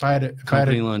 If I had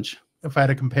to lunch. If I had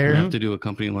to compare, we have to do a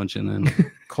company lunch and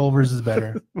then Culver's is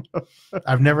better.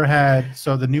 I've never had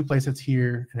the new place that's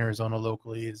here in Arizona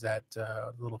locally is that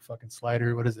little fucking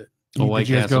slider. What is it? Did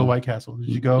you guys go White Castle? Did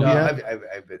you go? No, Yeah.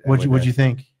 What'd you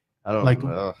think? I don't like.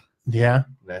 Yeah.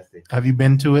 Nasty. Have you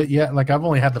been to it yet? Like I've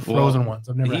only had the frozen ones.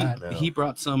 I've never had. He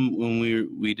brought some when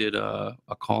we did a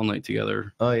call night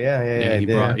together. Oh yeah.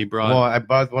 He brought. Well, I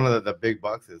bought one of the big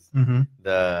boxes,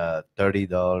 the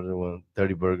 $30 one,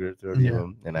 30 burgers, 30 of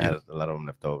them, and I had a lot of them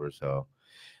left over. So,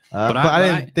 but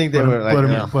I didn't think they were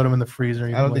like put them in the freezer.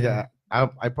 I don't think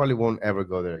I probably won't ever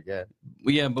go there again.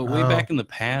 Well, yeah, but way back in the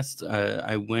past,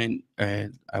 I went.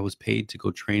 I was paid to go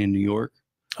train in New York.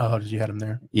 Oh, did you have him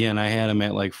there? Yeah, and I had him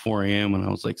at like 4 a.m. when I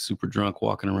was like super drunk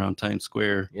walking around Times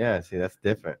Square. Yeah, see, that's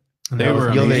different. They were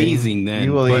amazing then.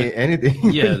 You will eat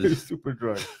anything. Yeah, super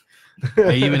drunk.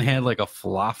 I even had like a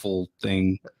falafel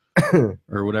thing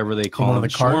or whatever they call them.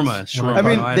 Shawarma. I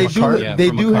mean, they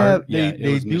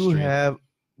do have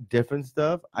different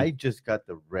stuff. I just got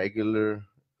the regular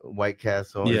White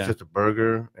Castle. Yeah. It's just a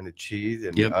burger and the cheese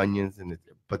and the onions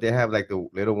but they have like the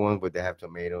little ones, but they have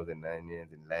tomatoes and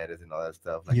onions and lettuce and all that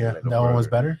stuff. Like that one was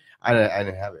better. I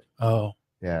didn't have it. Oh,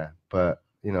 yeah, but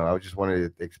I just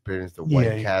wanted to experience the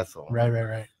White Castle.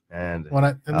 Right. And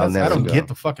I don't get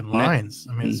the fucking lines.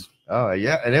 I mean,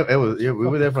 and it was. We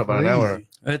were there for about an hour.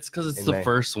 It's because it's the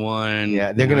first one.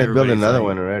 Yeah, they're gonna build another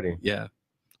one already. Yeah.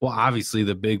 Well, obviously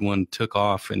the big one took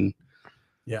off and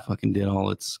fucking did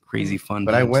all its crazy fun.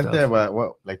 But I went there,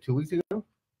 like 2 weeks ago?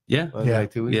 Yeah.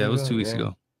 Like 2 weeks ago? It was 2 weeks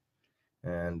ago.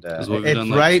 And it's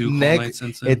right next.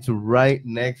 It's right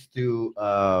next to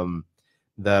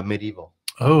the medieval.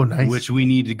 Oh, nice. Which we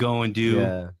need to go and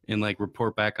do and like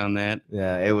report back on that.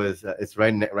 Yeah, it was. It's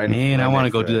right. Man, I want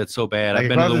to go do that so bad. Like I've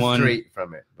been to the one straight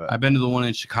from it. But I've been to the one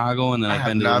in Chicago, and then I've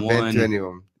been to the one. To any of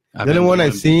them. The only one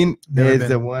I've seen is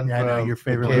the one from your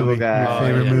favorite Cable Guy.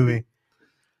 Your favorite movie.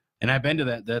 And I've been to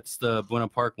that. That's the Buena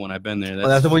Park one. I've been there.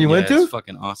 That's the one you went to? It's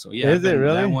fucking awesome. Yeah, is it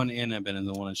really? That one, and I've been in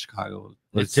the one in Chicago.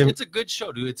 It's a good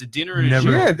show, dude. It's a dinner and a show.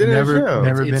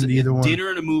 Never been to either one. Dinner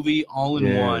and a movie all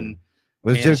in one.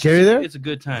 Was Jim Carrey there? It's a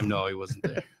good time. No, he wasn't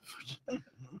there.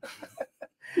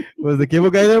 Was the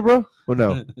Cable Guy there, bro? Or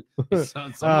no?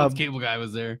 Someone's Cable Guy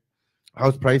was there.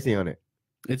 How's pricing on it?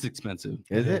 It's expensive.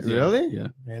 Is it really? Yeah.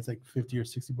 It's like $50 or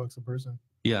 $60 a person.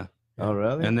 Yeah. Oh,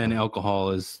 really? And then alcohol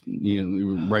is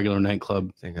regular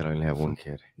nightclub. I think I only have one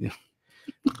kid. Yeah.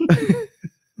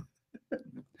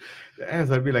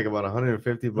 So it'd be like about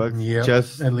 $150. Yeah,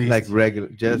 just at least like regular.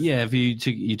 Just if you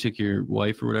took your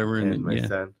wife or whatever, and my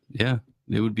son. Yeah,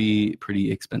 it would be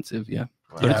pretty expensive. Yeah.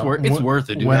 But Yeah. it's worth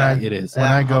it, dude. It is. When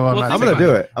I go, I'm gonna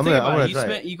do it. I'm gonna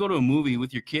try it. You go to a movie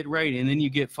with your kid, right? And then you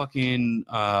get fucking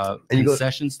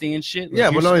concession stand shit.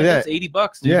 Like but not only that, that's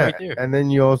 $80, dude, right there. And then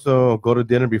you also go to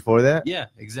dinner before that. Yeah,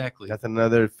 exactly. That's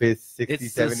another $60,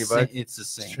 $70. It's the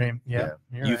same. Yeah.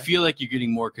 You feel like you're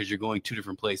getting more because you're going two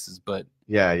different places, but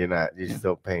you're not. You're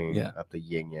still paying up the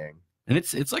yin yang. And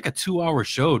it's like a 2-hour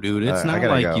show, dude. It's not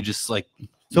like you just like.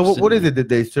 So what is it? Did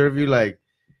they serve you like?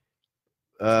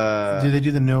 Do they do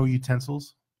the no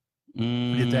utensils?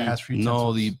 You get to ask for utensils?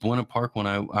 No, the Buena Park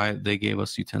one, they gave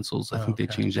us utensils. I think they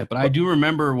changed that. But I do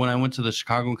remember when I went to the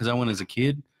Chicago, because I went as a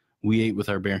kid, we ate with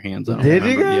our bare hands. Did you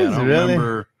guys? Yeah, I don't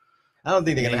remember. I don't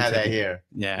think they're going to have that here.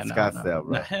 Yeah, Scottsdale,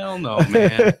 bro. Hell no,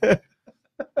 man.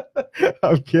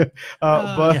 I'm kidding.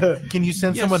 But can you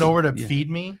send someone over to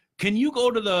feed me? Can you go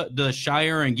to the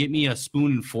Shire and get me a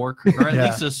spoon and fork, or at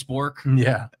least a spork?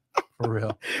 Yeah, for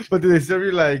real. But do they serve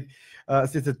you like,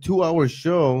 since it's a 2-hour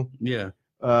show? Yeah.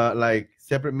 Like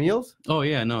separate meals? Oh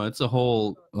yeah, no, it's a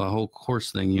whole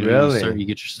course thing. You know, really? You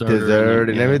get your starter, dessert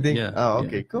and everything. Yeah. Oh,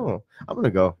 okay, cool. I'm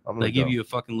gonna go. They give you a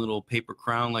fucking little paper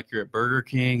crown like you're at Burger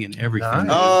King and everything. Nice.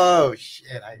 Oh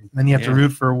shit! Then you have to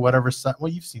root for whatever side.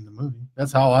 Well, you've seen the movie.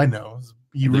 That's how I know.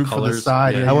 You root for the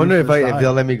side. Yeah. I wonder if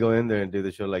they'll let me go in there and do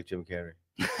the show like Jim Carrey.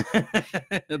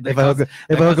 if I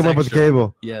hook him up with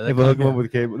cable. Yeah. If I hook him up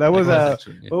with cable. That was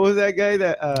what was that guy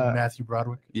that Matthew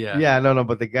Broderick? Yeah. Yeah, no,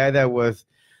 but the guy that was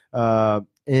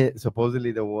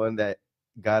supposedly the one that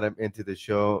got him into the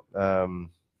show. I don't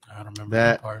remember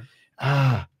that part.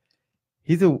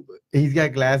 He's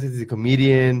got glasses, he's a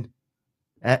comedian.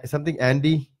 Something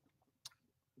Andy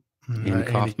Andy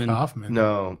Kaufman.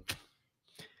 No.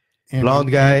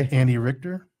 Blonde guy. Andy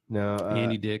Richter? No.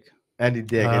 Andy Dick. Andy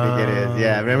Dick, I think it is.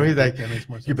 Yeah, remember he's like,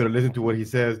 you better listen to what he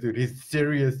says, dude. He's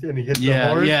serious and he hits the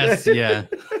horse. Yeah.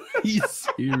 He's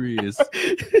serious.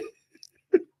 That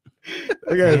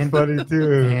guy's funny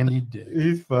too. Andy Dick.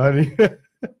 He's funny.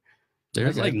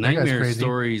 There's like nightmare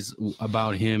stories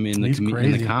about him in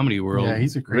the comedy world. Yeah,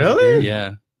 he's a crazy Really? dude.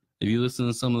 Yeah. If you listen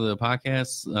to some of the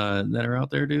podcasts that are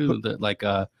out there, dude, like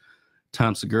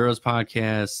Tom Segura's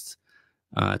podcast,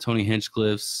 Tony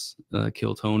Hinchcliffe's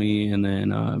Kill Tony, and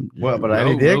then what about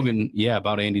Andy Dick? Rogan,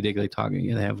 about Andy Dick. They talking.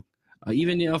 Yeah, they have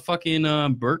even fucking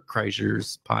Burt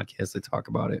Kreischer's podcast. They talk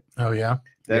about it. Oh yeah,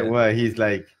 what he's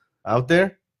like out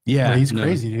there. Yeah, he's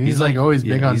crazy, dude. He's like always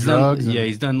big on drugs.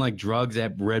 He's done like drugs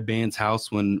at Red Band's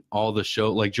house when all the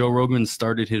show, like Joe Rogan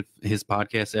started his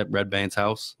podcast at Red Band's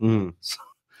house.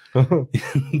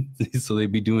 So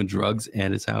they'd be doing drugs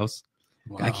at his house.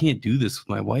 Wow. I can't do this with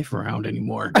my wife around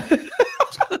anymore.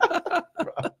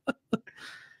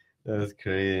 That's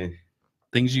crazy.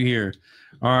 Things you hear.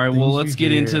 All right, well, let's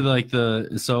get into like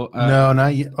no,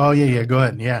 not yet. Oh yeah, go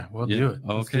ahead. Yeah, we'll do it.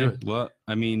 Okay. Do it. Well,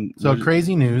 I mean, so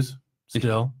crazy news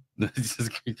still.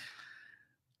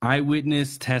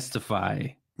 Eyewitness testify.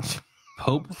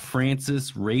 Pope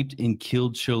Francis raped and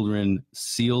killed children.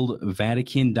 Sealed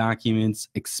Vatican documents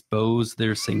expose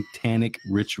their satanic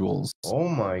rituals. Oh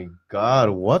my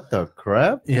God! What the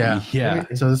crap? Yeah.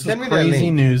 So this is crazy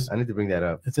news. I need to bring that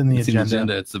up. It's in the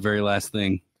agenda. It's the very last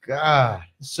thing. God.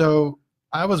 So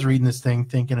I was reading this thing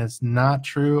thinking it's not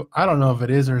true. I don't know if it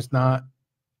is or it's not.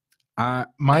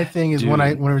 My thing is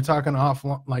when we're talking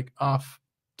off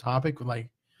topic, like.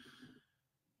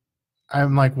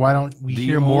 I'm like, why don't we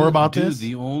hear more about this?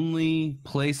 The only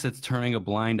place that's turning a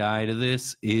blind eye to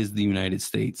this is the United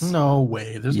States. No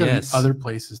way. There's going to be other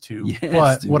places too.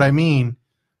 Yes, but what I mean,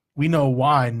 we know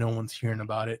why no one's hearing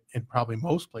about it in probably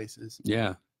most places.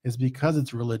 Yeah. Is because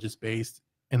it's religious based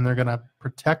and they're going to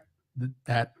protect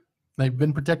that. They've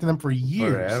been protecting them for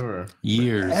years. Forever.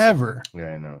 Years. Forever.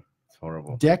 Yeah, I know. It's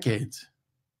horrible. Decades.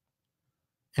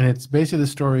 And it's basically the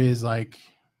story is like,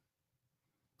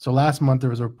 so last month there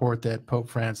was a report that Pope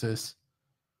Francis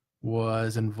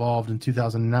was involved in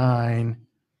 2009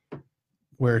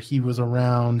 where he was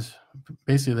around,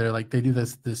 basically they're like, they do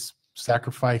this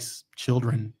sacrifice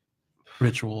children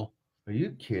ritual. Are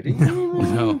you kidding?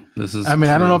 No, this is. I mean,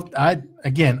 true. I don't know if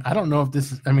I don't know if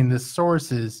this is. I mean, this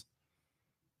source is.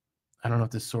 I don't know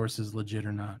if this source is legit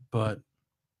or not, but.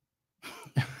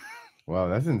 Wow,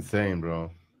 that's insane,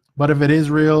 bro. But if it is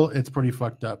real, it's pretty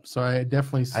fucked up. So I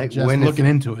definitely suggest looking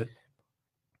into it.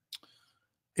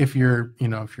 If you're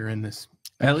in this.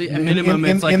 At minimum,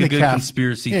 it's like a good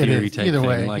conspiracy theory type thing.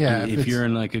 Way, like if you're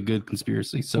in like a good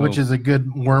conspiracy, so which is a good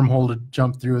wormhole to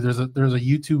jump through. There's a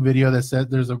YouTube video that said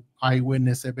there's a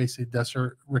eyewitness that basically does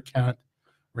her recount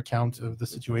of the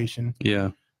situation.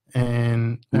 Yeah,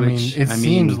 and it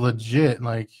seems legit.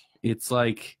 Like it's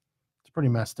pretty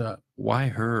messed up. Why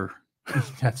her?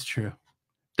 That's true.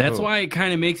 That's why it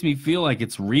kind of makes me feel like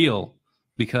it's real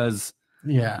because.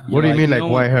 Yeah. What do you mean, like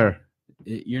why her?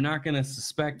 You're not gonna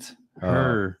suspect.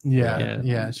 Her,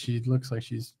 yeah. She looks like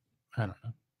she's. I don't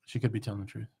know. She could be telling the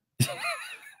truth.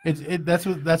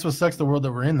 That's what sucks. The world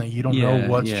that we're in, that you don't know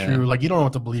what's true. Like you don't know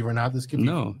what to believe or not. This could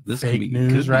be fake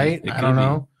news, right? I don't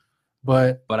know,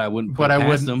 but I wouldn't. But I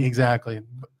wouldn't exactly.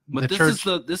 But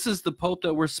this is the Pope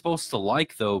that we're supposed to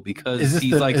like though, because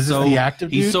he's the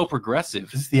active dude? He's so progressive.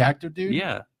 Is this the active dude?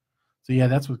 Yeah. So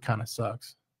that's what kind of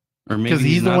sucks. Or maybe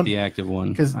he's not the active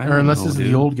one. Or unless this is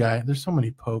the old guy. There's so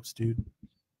many popes, dude.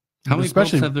 How many popes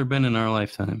have there been in our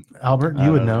lifetime? Albert,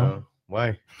 you would know.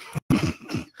 Why?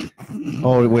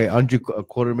 Oh, wait, aren't you a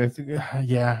quarter Mexican?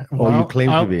 Yeah. Well, you claim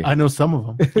to be. I know some of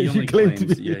them. You claim to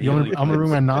be. Yeah, I'm going to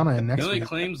bring my Nana in next week. He only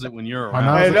claims it when you're around.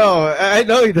 I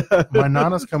know he does. My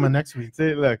Nana's coming next week.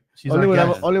 See, look, she's only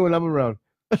when I'm around.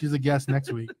 She's a guest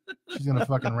next week. She's going to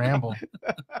fucking ramble.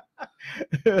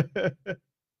 I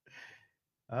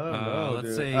don't know.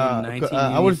 Let's say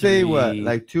I would say what,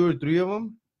 like 2 or 3 of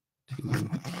them?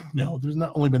 No, there's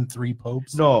not only been 3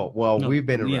 popes. No, we've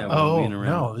been around. Yeah,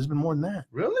 no, there's been more than that.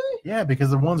 Really? Yeah, because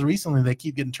the ones recently, they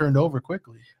keep getting turned over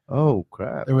quickly. Oh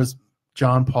crap! There was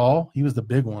John Paul. He was the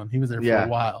big one. He was there for a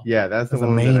while. Yeah, that's the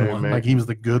main one. Like he was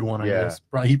the good one. I guess.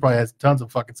 He probably has tons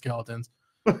of fucking skeletons.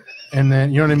 And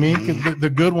then you know what I mean? The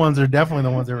good ones are definitely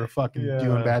the ones that were fucking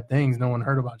doing bad things. No one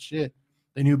heard about shit.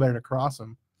 They knew better to cross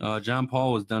them. John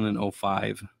Paul was done in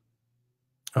 2005.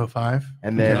 2005,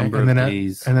 and then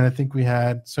I think we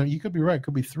had. So you could be right. It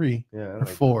could be 3 or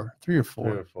 4, 3 or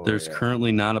 4. There's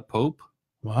currently not a pope.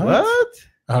 What?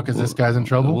 Oh, because this guy's in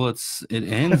trouble. Well, it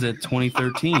ends at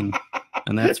 2013,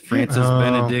 and that's Francis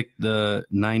Benedict the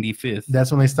 95th.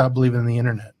 That's when they stopped believing in the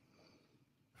internet.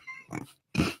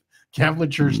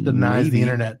 Catholic Church denies the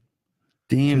internet.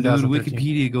 Damn, dude,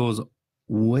 Wikipedia goes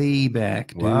way back,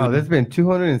 dude. Wow, there's been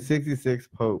 266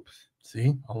 popes.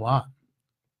 See, a lot.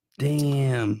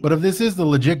 Damn. But if this is the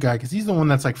legit guy, because he's the one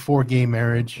that's like for gay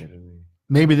marriage,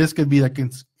 maybe this could be like a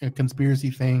conspiracy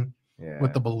thing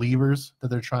with the believers, that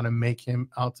they're trying to make him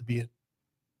out to be a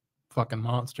fucking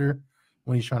monster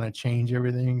when he's trying to change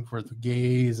everything for the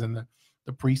gays and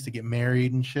the priests to get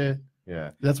married and shit.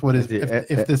 Yeah. That's what is.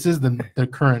 If this is the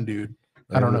current dude,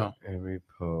 I don't know. Every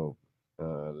pope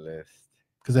list.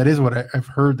 Because that is what I've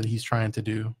heard that he's trying to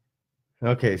do.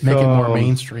 Okay, make it more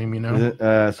mainstream,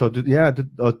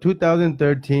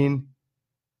 2013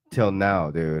 till now,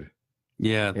 dude.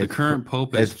 Yeah, the current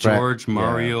pope is George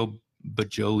Mario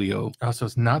Bergoglio. Oh, so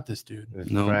it's not this dude.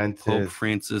 Pope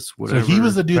Francis, whatever. So he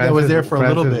was the dude that was there for a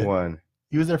little bit. One.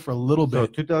 He was there for a little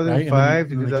bit. So 2005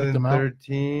 to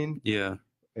 2013. Yeah,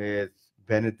 it's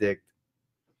Benedict.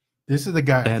 This is the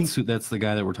guy. That's the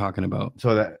guy that we're talking about.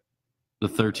 So that. The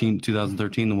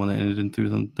 2013, the one that ended in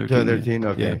 2013. 2013,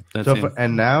 okay. Yeah, that's him.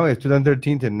 And now it's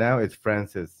 2013 to now it's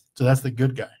Francis. So that's the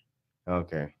good guy.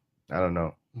 Okay, I don't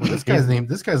know. Well, this guy's name.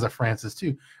 This guy's a Francis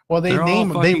too. Well, they rename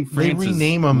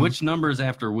him. Which numbers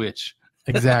after which?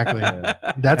 Exactly.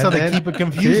 That's how they keep it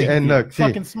confusing. And look,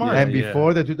 fucking smart. And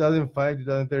before the 2005,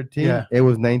 2013, it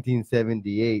was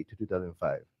 1978 to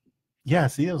 2005. Yeah,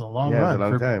 see, it was a long run. It was a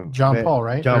long time. John Paul,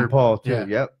 right? John Paul too. Yeah.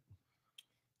 Yep.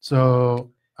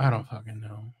 So. I don't fucking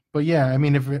know. But yeah, I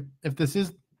mean, if this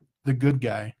is the good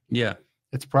guy,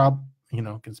 it's probably,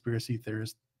 conspiracy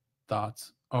theorist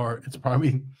thoughts, or it's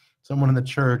probably someone in the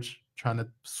church trying to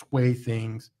sway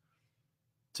things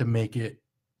to make it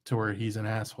to where he's an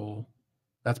asshole.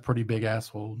 That's pretty big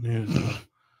asshole news.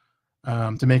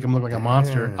 To make him look like a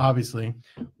monster, obviously.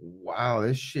 Wow,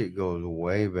 this shit goes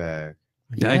way back.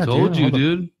 Yeah, I told you,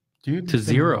 dude. dude. To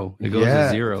zero. It goes to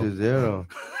zero. To zero.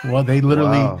 Well, they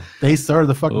literally they started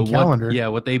the fucking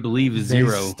calendar. What they believe is they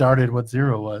zero. Started what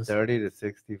zero was. 30 to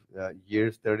 60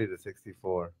 years. 30 to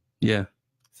 64. Yeah.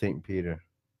 Saint Peter.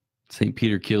 Saint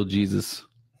Peter killed Jesus.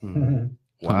 Wow,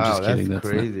 just kidding. That's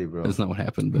crazy, not, bro. That's not what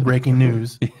happened. But. Breaking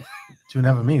news.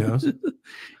 2.5 Amigos.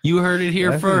 You heard it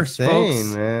here first, insane,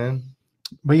 folks. Man.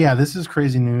 But yeah, this is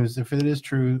crazy news. If it is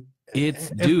true,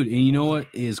 dude, and you know what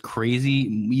is crazy?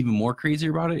 Even more crazy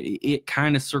about it. It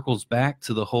kind of circles back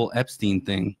to the whole Epstein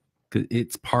thing.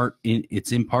 It's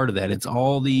in part of that. It's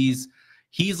all these.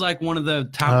 He's like one of the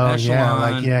top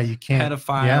echelon. You can't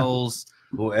pedophiles. Yeah.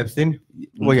 Oh, Epstein?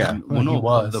 Well, yeah. Well, no, he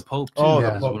was. The Pope, too. Oh,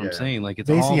 That's what I'm saying. Like, it's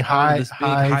basically all this big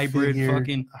hybrid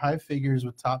fucking... High figures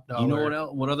with top dollar. You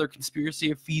know what other conspiracy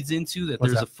it feeds into? That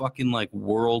What's there's that? a fucking, like,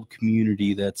 world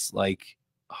community that's, like,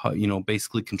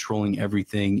 basically controlling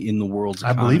everything in the world's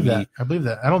economy. I believe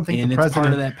that. I don't think and the it's president...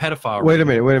 part of that pedophile. Wait a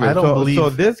minute. I don't believe... So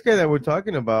this guy that we're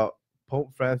talking about,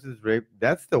 Pope Francis rape,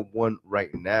 that's the one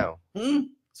right now.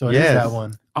 So it is that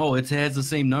one. Oh, it has the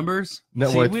same numbers? No,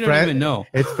 See, we don't even know.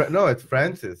 It's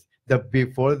Francis. The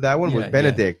before that one was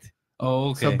Benedict. Yeah. Oh,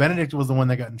 okay. So Benedict was the one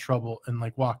that got in trouble and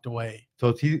like walked away.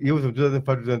 So he was from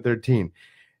 2005 to 2013.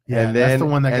 Yeah, and that's the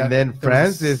one that got. And then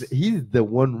Francis, he's the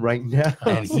one right now.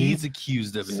 And he's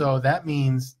accused of it. So that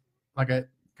means like a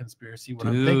conspiracy. What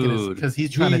I'm thinking is because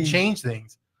he's trying to change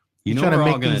things. You know we're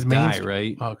all going to die,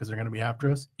 right? Oh, because they're going to be after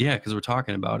us? Yeah, because we're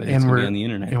talking about it. And it's going to be on the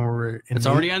internet. And it's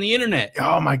already on the internet.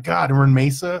 Oh, my God. And we're in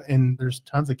Mesa, and there's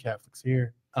tons of Catholics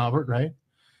here. Albert, right?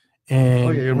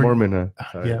 And you're Mormon,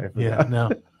 huh? Sorry,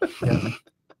 no. Yeah.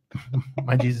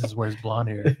 My Jesus wears blonde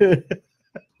hair.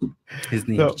 His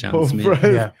name is John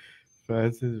Smith.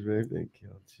 Francis raped and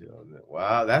killed children.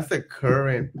 Wow, that's the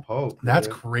current Pope. That's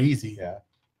crazy. Yeah.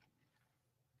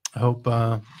 I hope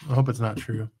it's not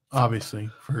true. Obviously,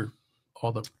 for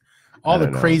all the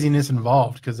craziness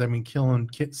involved, because I mean, killing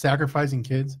kids, sacrificing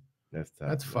kids,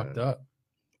 that's fucked up.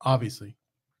 Obviously,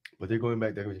 but they're going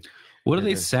back there. What are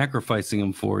they sacrificing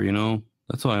them for? You know,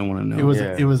 that's what I want to know.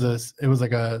 It was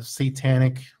like a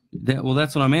satanic.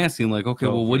 That's what I'm asking. Like, okay,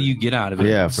 well, what do you get out of it?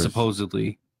 Yeah,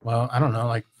 supposedly. Well, I don't know,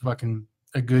 like fucking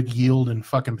a good yield in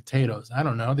fucking potatoes. I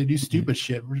don't know. They do stupid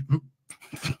shit.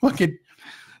 Fucking.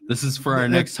 This is for our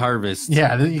next harvest.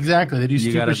 Yeah, exactly. They do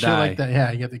stupid shit like that.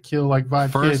 Yeah, you have to kill like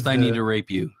 5 kids. First, I need to rape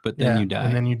you, but then you die.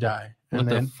 And then you die. What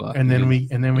the fuck? And then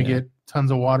we get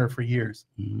tons of water for years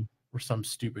or some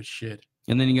stupid shit.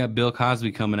 And then you got Bill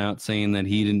Cosby coming out saying that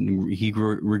he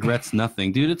regrets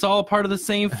nothing. Dude, it's all part of the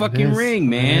same fucking ring,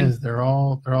 man. It is. They're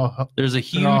all There's a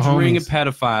huge ring of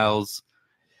pedophiles.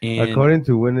 And according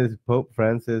to witness Pope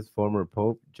Francis, former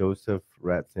Pope Joseph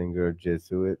Ratzinger,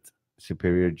 Jesuit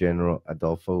Superior General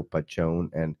Adolfo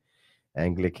Pachon, and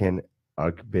Anglican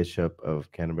Archbishop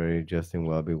of Canterbury Justin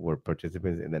Welby were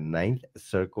participants in the 9th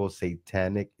Circle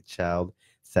Satanic Child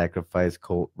Sacrifice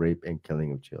Cult Rape and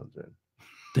Killing of Children.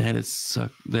 That is so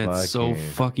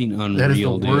fucking unreal. That is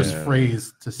the worst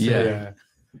phrase to say. Yeah.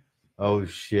 Oh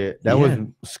shit, that was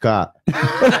Scott.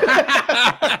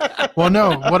 Well,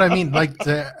 no, what I mean, like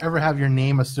to ever have your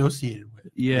name associated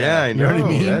with. Yeah, I know. You know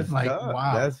what I mean? That's like, God.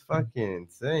 wow, that's fucking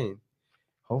insane.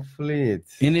 Hopefully,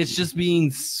 it's just being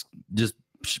just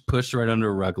pushed right under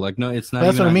a rug. Like, no, it's not.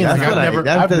 That's what I mean. Like,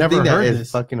 I've never heard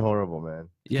this. Fucking horrible, man.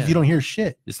 Yeah, you don't hear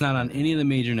shit. It's not on any of the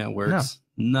major networks.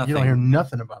 No. Nothing. You don't hear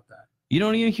nothing about that. You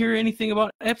don't even hear anything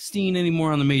about Epstein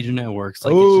anymore on the major networks.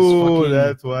 Like, oh, it's just fucking...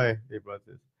 that's why they brought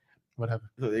this. What happened?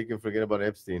 So they can forget about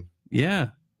Epstein. Yeah.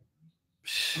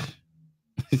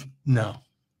 No.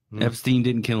 Epstein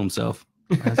didn't kill himself.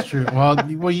 That's true.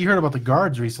 Well, you heard about the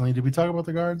guards recently. Did we talk about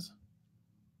the guards?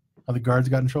 How the guards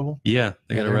got in trouble? Yeah,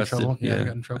 they got arrested. Yeah, they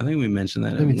got in trouble. I think we mentioned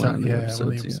that in one of the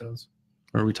episodes.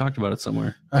 Or we talked about it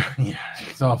somewhere. Yeah,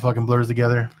 it's all fucking blurs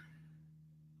together.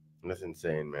 That's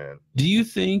insane, man. Do you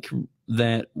think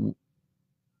that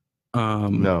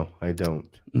no, I don't.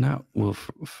 Not Will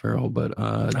Ferrell, but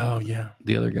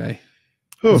the other guy.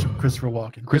 Who? Christopher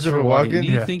Walken. Christopher Walken? Do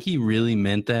you think he really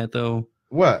meant that though?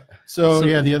 What? So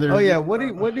yeah, the other. Oh yeah, what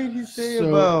did he say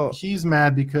about? He's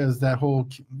mad because that whole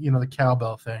the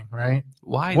cowbell thing, right?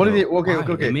 Why? What did he?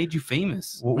 Okay. It made you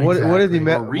famous. What did he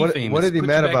mad? What did he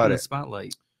mad about it?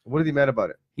 Spotlight. What did he mad about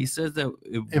it? He says that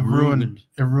it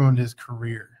ruined his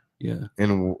career. Yeah.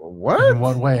 In what? In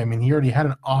what way? I mean, he already had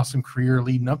an awesome career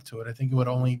leading up to it. I think it would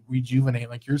only rejuvenate,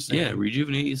 like you're saying. Yeah,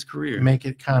 rejuvenate his career. Make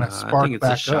it kind of spark back up. I think it's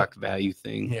a shock value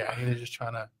thing. Yeah, he's just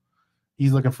trying to.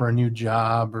 He's looking for a new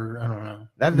job, or I don't know.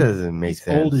 That doesn't make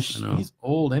sense. He's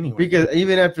old anyway. Because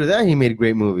even after that, he made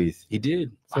great movies. He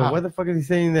did. So why the fuck is he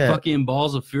saying that? Fucking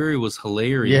Balls of Fury was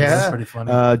hilarious. Yeah, that's pretty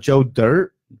funny. Joe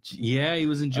Dirt. Yeah, he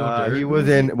was in Joe Dirt. He was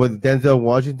in with Denzel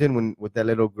Washington with that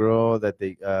little girl that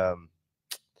they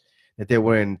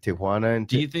were in Tijuana. And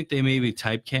do you think they maybe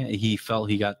typecast? He felt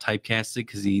he got typecasted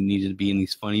because he needed to be in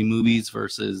these funny movies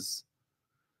versus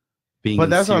being. But in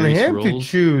that's on serious him roles? to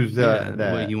choose Yeah,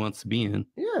 that what he wants to be in.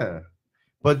 Yeah,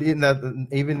 but in that,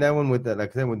 even that one with that,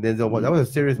 like I said, with Denzel, that was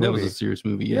a serious movie. That was a serious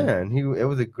movie. Yeah, and it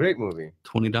was a great movie.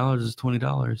 $20 is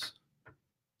 $20.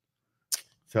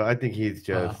 So I think he's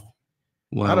just.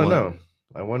 Wow. I don't know.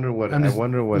 I wonder what.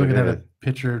 Looking at a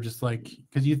picture, just like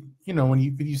because you know when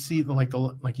you see like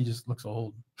he just looks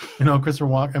old. You know,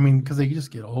 Christopher Walken. I mean, because they just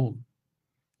get old.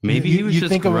 Maybe he was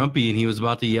just grumpy and he was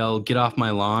about to yell, "Get off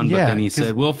my lawn!" But then he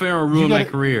said, "Will Ferrell ruined my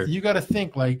career." You got to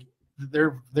think like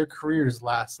their careers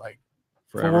last like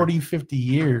forever. 40, 50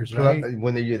 years, right?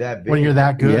 When you're that big, when you're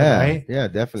that good, right? Yeah,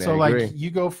 definitely. So like you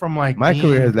go from like my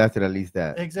career has lasted at least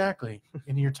that. Exactly.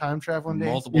 In your time traveling days,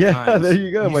 multiple times. Yeah, there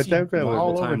you go. My time traveling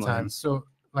all over time. So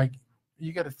like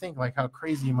you got to think like how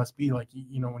crazy it must be. Like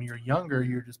you know when you're younger,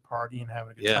 you're just partying,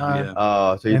 having a good time. Yeah.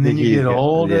 Oh, so and then you get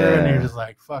older, and you're just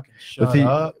like fucking shut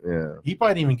up. Yeah. He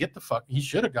probably didn't even get the fuck. He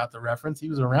should have got the reference. He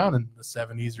was around in the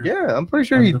 70s. Yeah, I'm pretty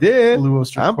sure he did.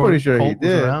 I'm pretty sure he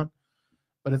did.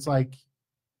 But it's like,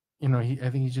 you know, I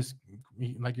think he's just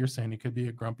like you're saying, he could be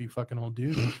a grumpy fucking old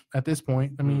dude at this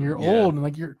point. I mean, you're old and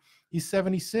like he's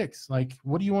 76. Like,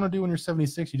 what do you want to do when you're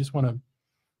 76? You just want to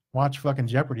watch fucking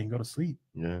Jeopardy and go to sleep.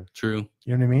 Yeah, true.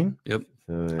 You know what I mean? Yep.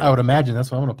 So, I would imagine that's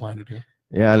what I'm gonna plan to do.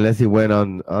 Yeah, unless he went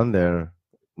on there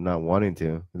not wanting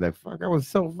to. Like, fuck, I was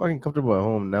so fucking comfortable at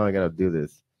home. Now I gotta do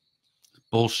this.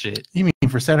 Bullshit. You mean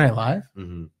for Saturday Night Live?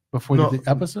 Mm-hmm. Before the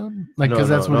episode? Like, because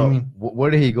that's what you mean. Where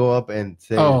did he go up and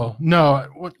say? Oh, no.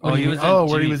 What he was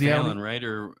where he was Fallon, right?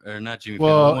 Or not Jimmy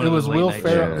Fallon. Well, it was Will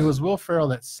Ferrell. It was Will Ferrell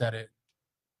that said it,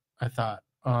 I thought,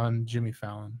 on Jimmy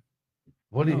Fallon.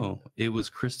 It was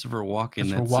Christopher Walken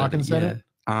that said it?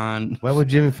 On why would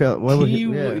Jimmy Fallon? Can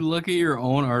you look at your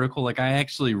own article? Like, I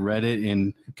actually read it,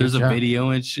 and there's a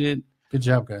video and shit. Good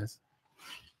job, guys.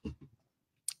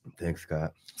 Thanks,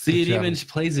 Scott. See, it even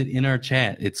plays it in our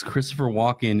chat. It's Christopher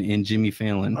Walken and Jimmy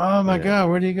Fallon. Oh my God,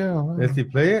 where do you go? Let's see,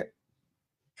 play it.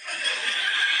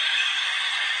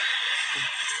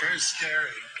 Very scary.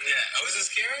 Yeah. Oh, is it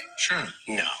scary? Sure.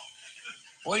 No.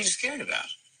 What are you scared about?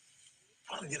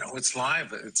 Well, you know, it's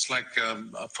live. It's like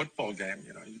a football game.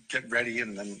 You know, you get ready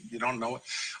and then you don't know it.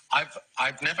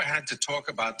 I've never had to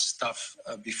talk about stuff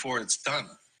before it's done.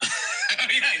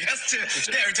 Yeah,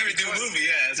 every time you do a movie,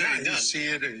 it's already done. You see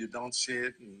it or you don't see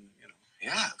it, and you know.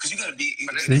 Yeah, because you got to be.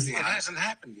 But it hasn't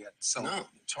happened yet, so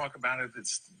talk about it.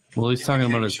 Well, he's talking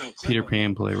about his Peter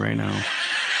Pan play right now.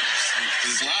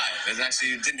 It's live. It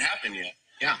actually didn't happen yet.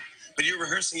 Yeah, but you're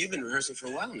rehearsing. You've been rehearsing for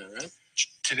a while now, right?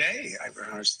 Today I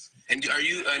rehearsed. And are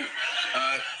you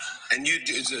and you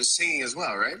do singing as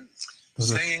well, right?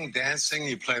 Singing, dancing,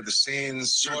 you play the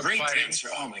scenes. You're a great dancer.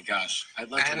 Oh my gosh, I'd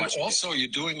love to watch. And also, you're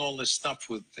doing all this stuff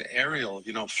with the aerial,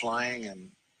 you know, flying and.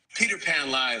 Peter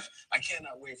Pan live. I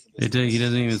cannot wait for this. He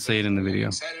doesn't even say it in the video.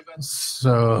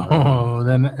 So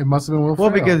then it must have been Will Ferrell.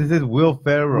 Well, because it says Will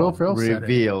Ferrell. Will Ferrell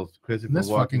reveals Christopher this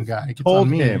Walken fucking guy told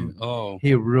him. Oh,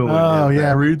 he ruined. Oh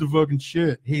yeah, read the fucking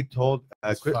shit. He told.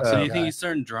 So you think he's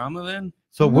starting drama then?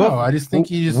 So no, I just think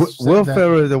he just. Will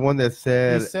Ferrell is the one that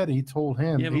said. He said he told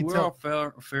him. Yeah, but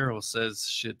Will Ferrell says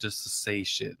shit just to say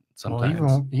shit sometimes.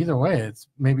 Well, either way, it's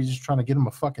maybe just trying to get him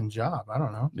a fucking job. I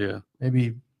don't know. Yeah.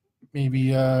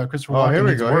 Maybe Christopher Walken. Oh, here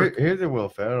we go. Here's a Will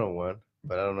Ferrell one,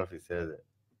 but I don't know if he says it.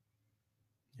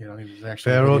 You know, he was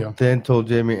actually. Ferrell then told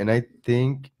Jimmy, and I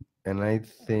think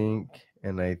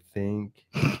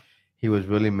he was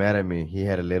really mad at me. He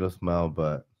had a little smile,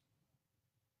 but.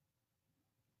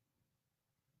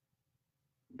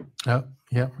 Oh,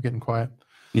 yeah, we're getting quiet.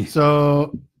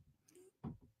 So,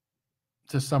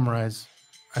 to summarize,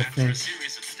 I think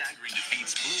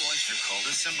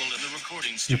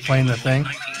you're playing the thing.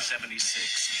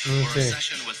 1976, for a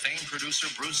session with famed producer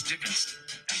Bruce Dickinson,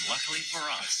 and luckily for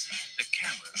us, the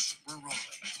cameras were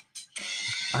rolling.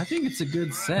 I think it's a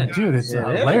good set, dude. It's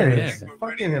hilarious. It's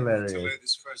fucking hilarious. To lay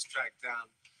this first track down.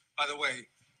 By the way,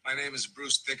 my name is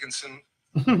Bruce Dickinson.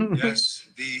 Yes,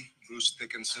 the Bruce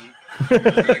Dickinson. I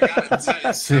gotta tell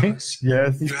you, see?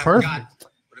 Yes, he's perfect. Got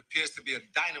what appears to be a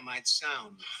dynamite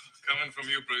sound. Coming from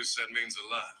you, Bruce, that means a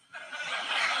lot.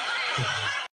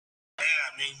 Yeah,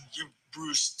 I mean, you're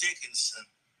Bruce Dickinson.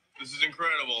 This is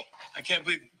incredible. I can't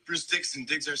believe Bruce Dickinson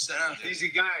digs our sound. Easy,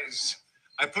 guys.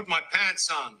 I put my pants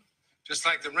on, just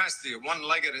like the rest of you, one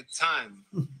leg at a time.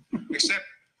 Except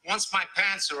once my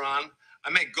pants are on, I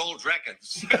make gold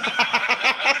records. All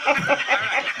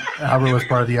right. Albert was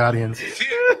part of the audience.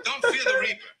 Don't fear the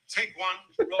Reaper. Take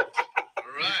one. Roll. All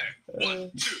right.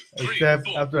 1, 2, 3, Except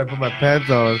 4. after I put my pants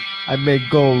on, I make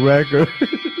gold record.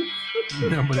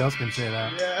 Nobody else can say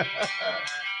that. Yeah.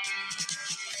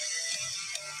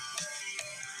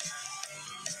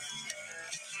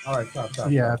 All right, stop.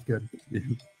 Yeah, that's good.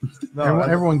 No,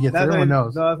 Everyone gets it. Everyone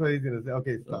knows. No, that's what he's gonna say.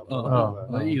 Okay, stop.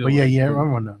 But yeah,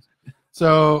 everyone knows.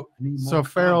 So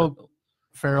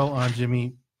Farrell on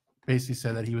Jimmy basically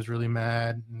said that he was really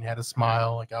mad and he had a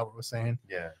smile, like Albert was saying.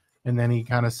 Yeah. And then he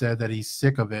kind of said that he's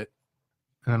sick of it.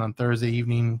 And then on Thursday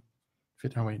evening,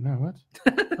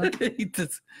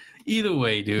 Either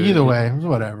way, dude. Either way, it was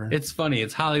whatever. It's funny.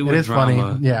 It's Hollywood It is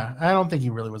drama. funny. Yeah, I don't think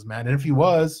he really was mad. And if he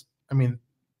was, I mean,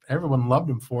 everyone loved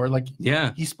him for it. Like,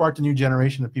 Yeah. he sparked a new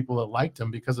generation of people that liked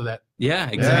him because of that. Yeah,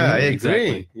 exactly. Yeah, I agree.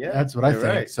 Exactly. Yeah, That's what I you're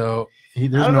think. right. So I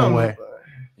there's don't no know. way.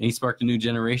 And he sparked a new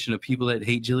generation of people that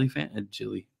hate Jilly Fallon.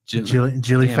 Jilly Damn,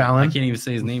 Fallon. I can't even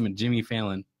say his name. And Jimmy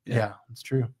Fallon. Yeah, it's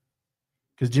true.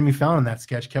 Because Jimmy Fallon in that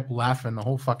sketch kept laughing the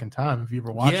whole fucking time. If you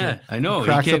ever watch it, I know. he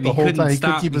cracks up the whole time. He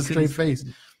couldn't keep a straight face.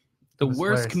 The His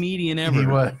worst face. comedian ever. He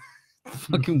was.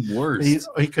 Fucking worst.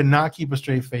 He could not keep a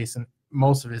straight face in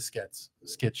most of his skits,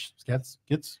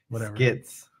 whatever.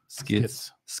 Skits.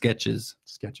 Sketches.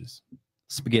 Sketches.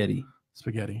 Spaghetti.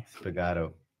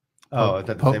 Spagato. Oh, is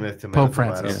that the Pope- same as tomato? Pope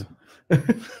Francis.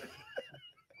 Tomato?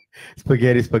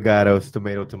 Spaghetti, spagatos,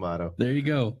 tomato. There you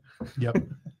go. Yep.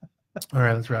 All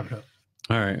right, let's wrap it up.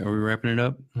 All right. Are we wrapping it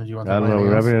up? Do you want I to don't know.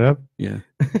 We're wrapping it up. Yeah.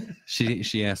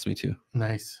 She asked me to.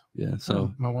 Nice. Yeah.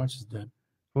 So my watch is dead.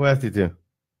 Who asked you to?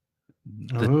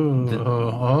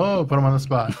 the Put him on the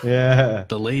spot. Yeah.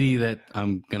 the lady that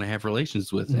I'm gonna have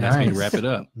relations with asked me to Nice. wrap it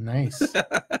up. Nice.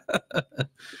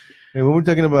 Hey, what we're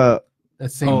talking about?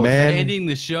 That same Oh, man. ending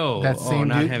the show. That same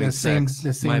not dude. having The same. sex.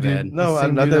 The same My dude. bad. No, the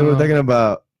same not dude that on we're the- talking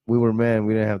about. We were men.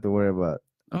 We didn't have to worry about.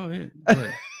 Oh yeah.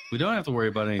 But we don't have to worry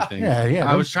about anything. Yeah.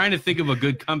 I was trying to think of a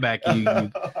good comeback. And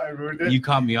I ruined it. you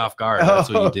caught me off guard. That's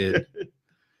what you did. And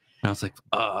I was like,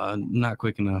 not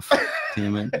quick enough.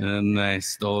 Damn it. And then I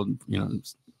stuttered,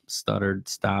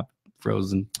 stopped,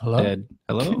 frozen, Hello? dead.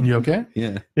 Hello? You okay?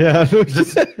 Yeah. Yeah. Is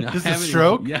this I a haven't-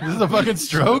 stroke? yeah. This is a fucking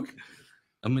stroke?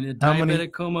 I'm in a How many-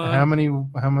 diabetic coma. How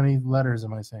many letters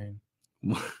am I saying?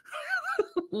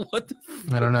 What the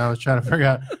I don't know. I was trying to figure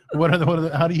out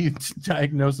how do you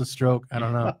diagnose a stroke? I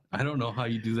don't know. I don't know how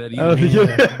you do that Oh, either.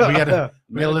 Yeah. We gotta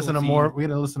Medical listen to team more. We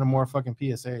gotta listen to more fucking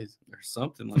PSAs. or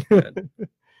something like that.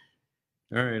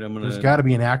 All right, I'm There's gonna. got to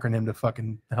be an acronym to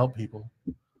fucking help people.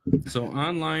 So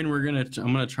online,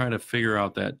 I'm gonna try to figure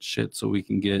out that shit so we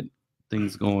can get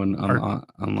things going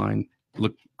online.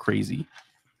 Look crazy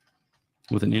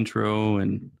with an intro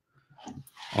and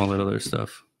all that other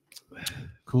stuff.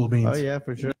 Cool beans. Oh yeah,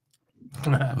 for sure.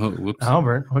 Oh, whoops.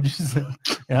 Albert, what'd you say?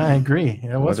 Yeah, I agree. It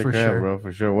was Mother for crap, sure. bro.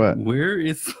 For sure. What? Where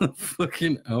is the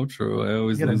fucking outro? I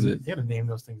always You lose it. gotta name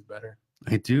those things better.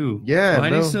 I do. Yeah, Well, I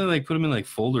no. need to put them in like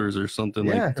folders or something.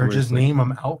 Yeah, like, Or where just it's like- name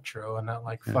them outro and not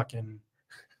like Yeah. fucking.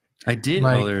 I did.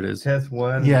 like- Oh, there it is. Test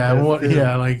one. Yeah, test well, two.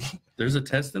 yeah, like There's a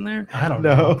test in there. I don't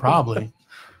No. know, probably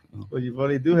Well, you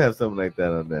probably do have something like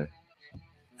that on there.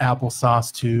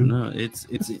 applesauce too. No, it's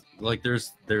like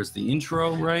there's the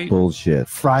intro, right? Bullshit.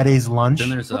 Friday's lunch. Then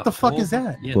there's What a the fuck whole- is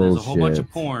that? Yeah, there's a whole bunch of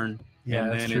Bullshit. porn. Yeah,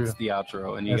 and that's then true. it's the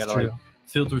outro, and you That's gotta true. like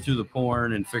filter through the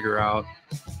porn and figure out.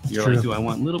 You're True. like, do I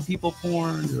want little people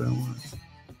porn? Do I want?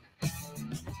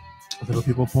 Little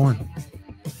people porn.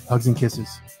 Hugs and kisses.